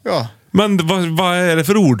rimmar. Ja. Men vad är det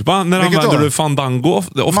för ord? När använder du fandango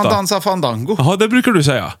ofta? Man dansar fandango. Jaha, det brukar du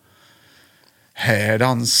säga. Här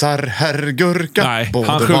dansar herr Gurka. Nej,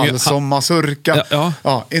 både han sjunger, vals och mazurka.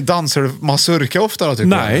 Ja. Dansar du mazurka ofta då, tycker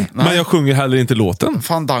Nej, jag? men jag sjunger heller inte låten.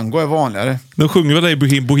 Fandango är vanligare. De sjunger väl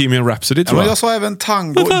det i Bohemian Rhapsody, tror jag. Men jag sa även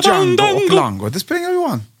tango, Django och lango. Det spelar ingen roll,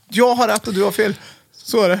 Johan. Jag har rätt och du har fel.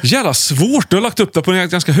 Så är det. Jävla svårt. Du har lagt upp det på en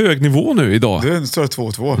ganska hög nivå nu idag. Det står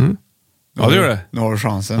 2-2. Ja, det gör det. Nu har du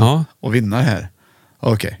chansen att vinna här.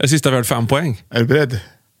 Okej. Är sista värd 5 poäng? Är du beredd?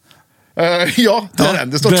 Ja, det är den.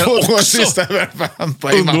 Det står 2-2 sista värd 5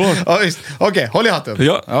 poäng. Underbart. Ja, visst. Okej, håll i hatten.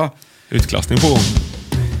 Ja. Utklassning på gång.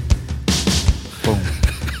 Boom.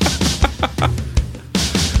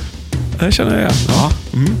 Det känner jag igen. Ja.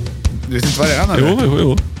 Du vet inte vad det är, eller?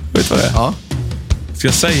 Jo. Vet vad det är. Ja. Ska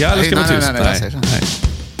jag säga eller ska jag vara tyst? Nej.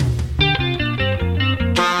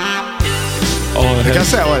 Jag kan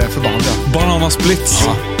säga vad det är för band. Banana Splits.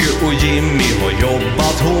 Och Jimmy har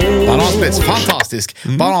jobbat hårt. Banana Splits, fantastisk.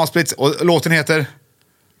 Banana Splits, och låten heter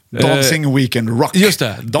Dancing Weekend Rock. Just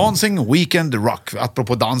det. Dancing Weekend Rock,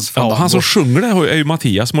 apropå dans. Ja, han som sjunger det är ju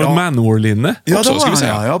Mattias, som har Manowar-linne. Ja, det var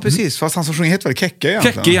han, ja, precis. Fast han som sjunger heter väl Kekke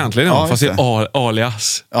egentligen. Kekke egentligen, ja. Fast det är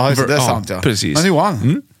alias. Ja, det är sant, ja. Precis. Men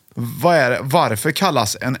Johan, varför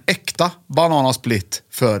kallas en äkta banana split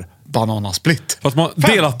för banana split? För att man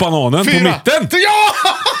delat bananen 4, på mitten. Ja!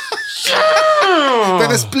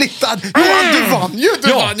 Den är splittad. Johan, du vann ju.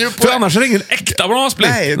 Du vann ju på för annars är det ingen äkta banansplitt.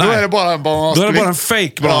 Nej, då är det bara en banansplitt. Då är det bara en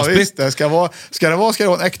fake banansplitt. Ja, visst, det ska det vara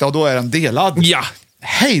en äkta och då är den delad. Ja.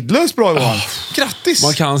 Hejdlöst bra, Johan. Grattis.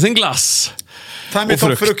 Man kan sin glass. Fem i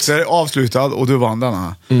topp frukter avslutad och du vann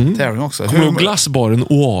denna tävling också. Kommer du ihåg glassbaren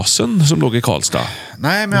Oasen som låg i Karlstad?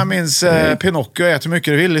 Nej, men jag minns Pinocchio äter hur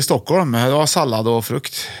mycket du vill i Stockholm. Det var sallad och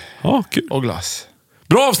frukt. Ja, kul. Och glass.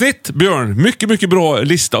 Bra avsnitt, Björn. Mycket, mycket bra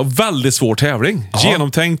lista och väldigt svår tävling. Ja.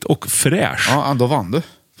 Genomtänkt och fräsch. Ja, ändå vann du.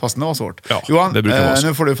 Fast det var svårt. Ja, Johan, det brukar vara så.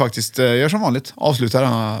 nu får du faktiskt göra som vanligt. Avsluta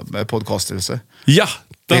denna podcastelse. Ja,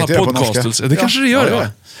 denna Det heter det på podcastelse. norska. Det kanske det gör, Ja, ja.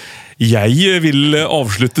 Jag vill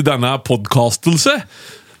avsluta denna podcastelse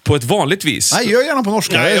på ett vanligt vis. Nej, gör gärna på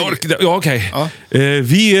norska. Nej, jag orkar, ja, okej. Ja.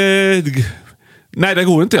 Nej, det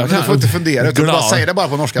går inte. Jag Men du får inte fundera, utan bara säg det bara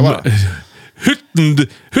på norska bara.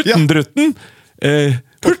 Hyttendrutten,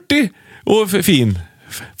 hurtig och fin.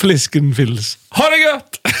 Flisken fils. Ha det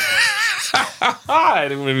gött!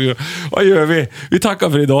 Vad gör vi? Vi tackar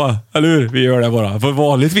för idag, eller hur? Vi gör det bara, för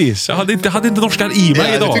vanligtvis. Jag hade inte norskan i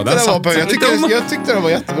mig idag. Jag tyckte det var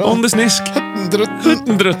jättebra. Om det snisk.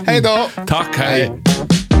 Hyttendrutten. Hej då. Tack, hej.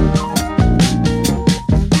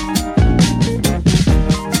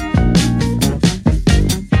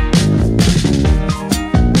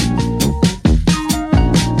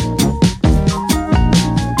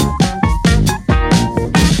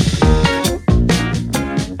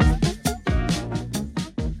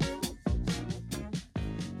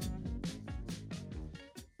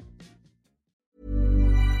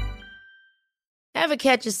 Ever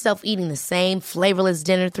catch yourself eating the same flavorless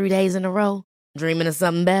dinner 3 days in a row? Dreaming of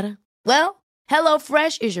something better? Well,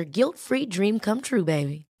 HelloFresh is your guilt-free dream come true,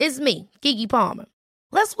 baby. It's me, Keke Palmer.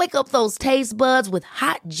 Let's wake up those taste buds with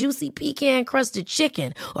hot, juicy pecan-crusted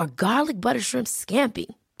chicken or garlic butter shrimp scampi.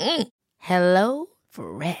 Hello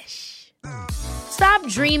Fresh. Stop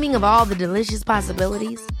dreaming of all the delicious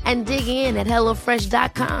possibilities and dig in at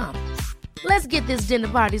HelloFresh.com. Let's get this dinner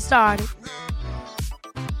party started.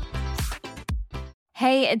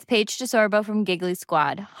 Hey, it's Paige DeSorbo from Giggly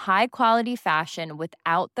Squad. High quality fashion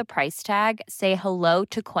without the price tag. Say hello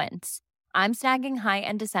to Quince. I'm snagging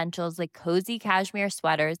high-end essentials like cozy cashmere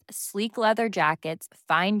sweaters, sleek leather jackets,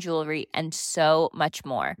 fine jewelry, and so much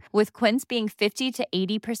more. With Quince being 50 to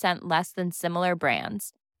 80% less than similar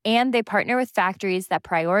brands. And they partner with factories that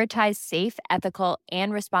prioritize safe, ethical,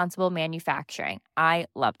 and responsible manufacturing. I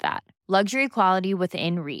love that. Luxury quality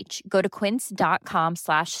within reach. Go to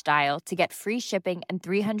quince.com/style to get free shipping and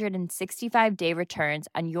 365-day returns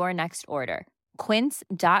on your next order.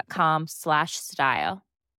 Quince.com/style.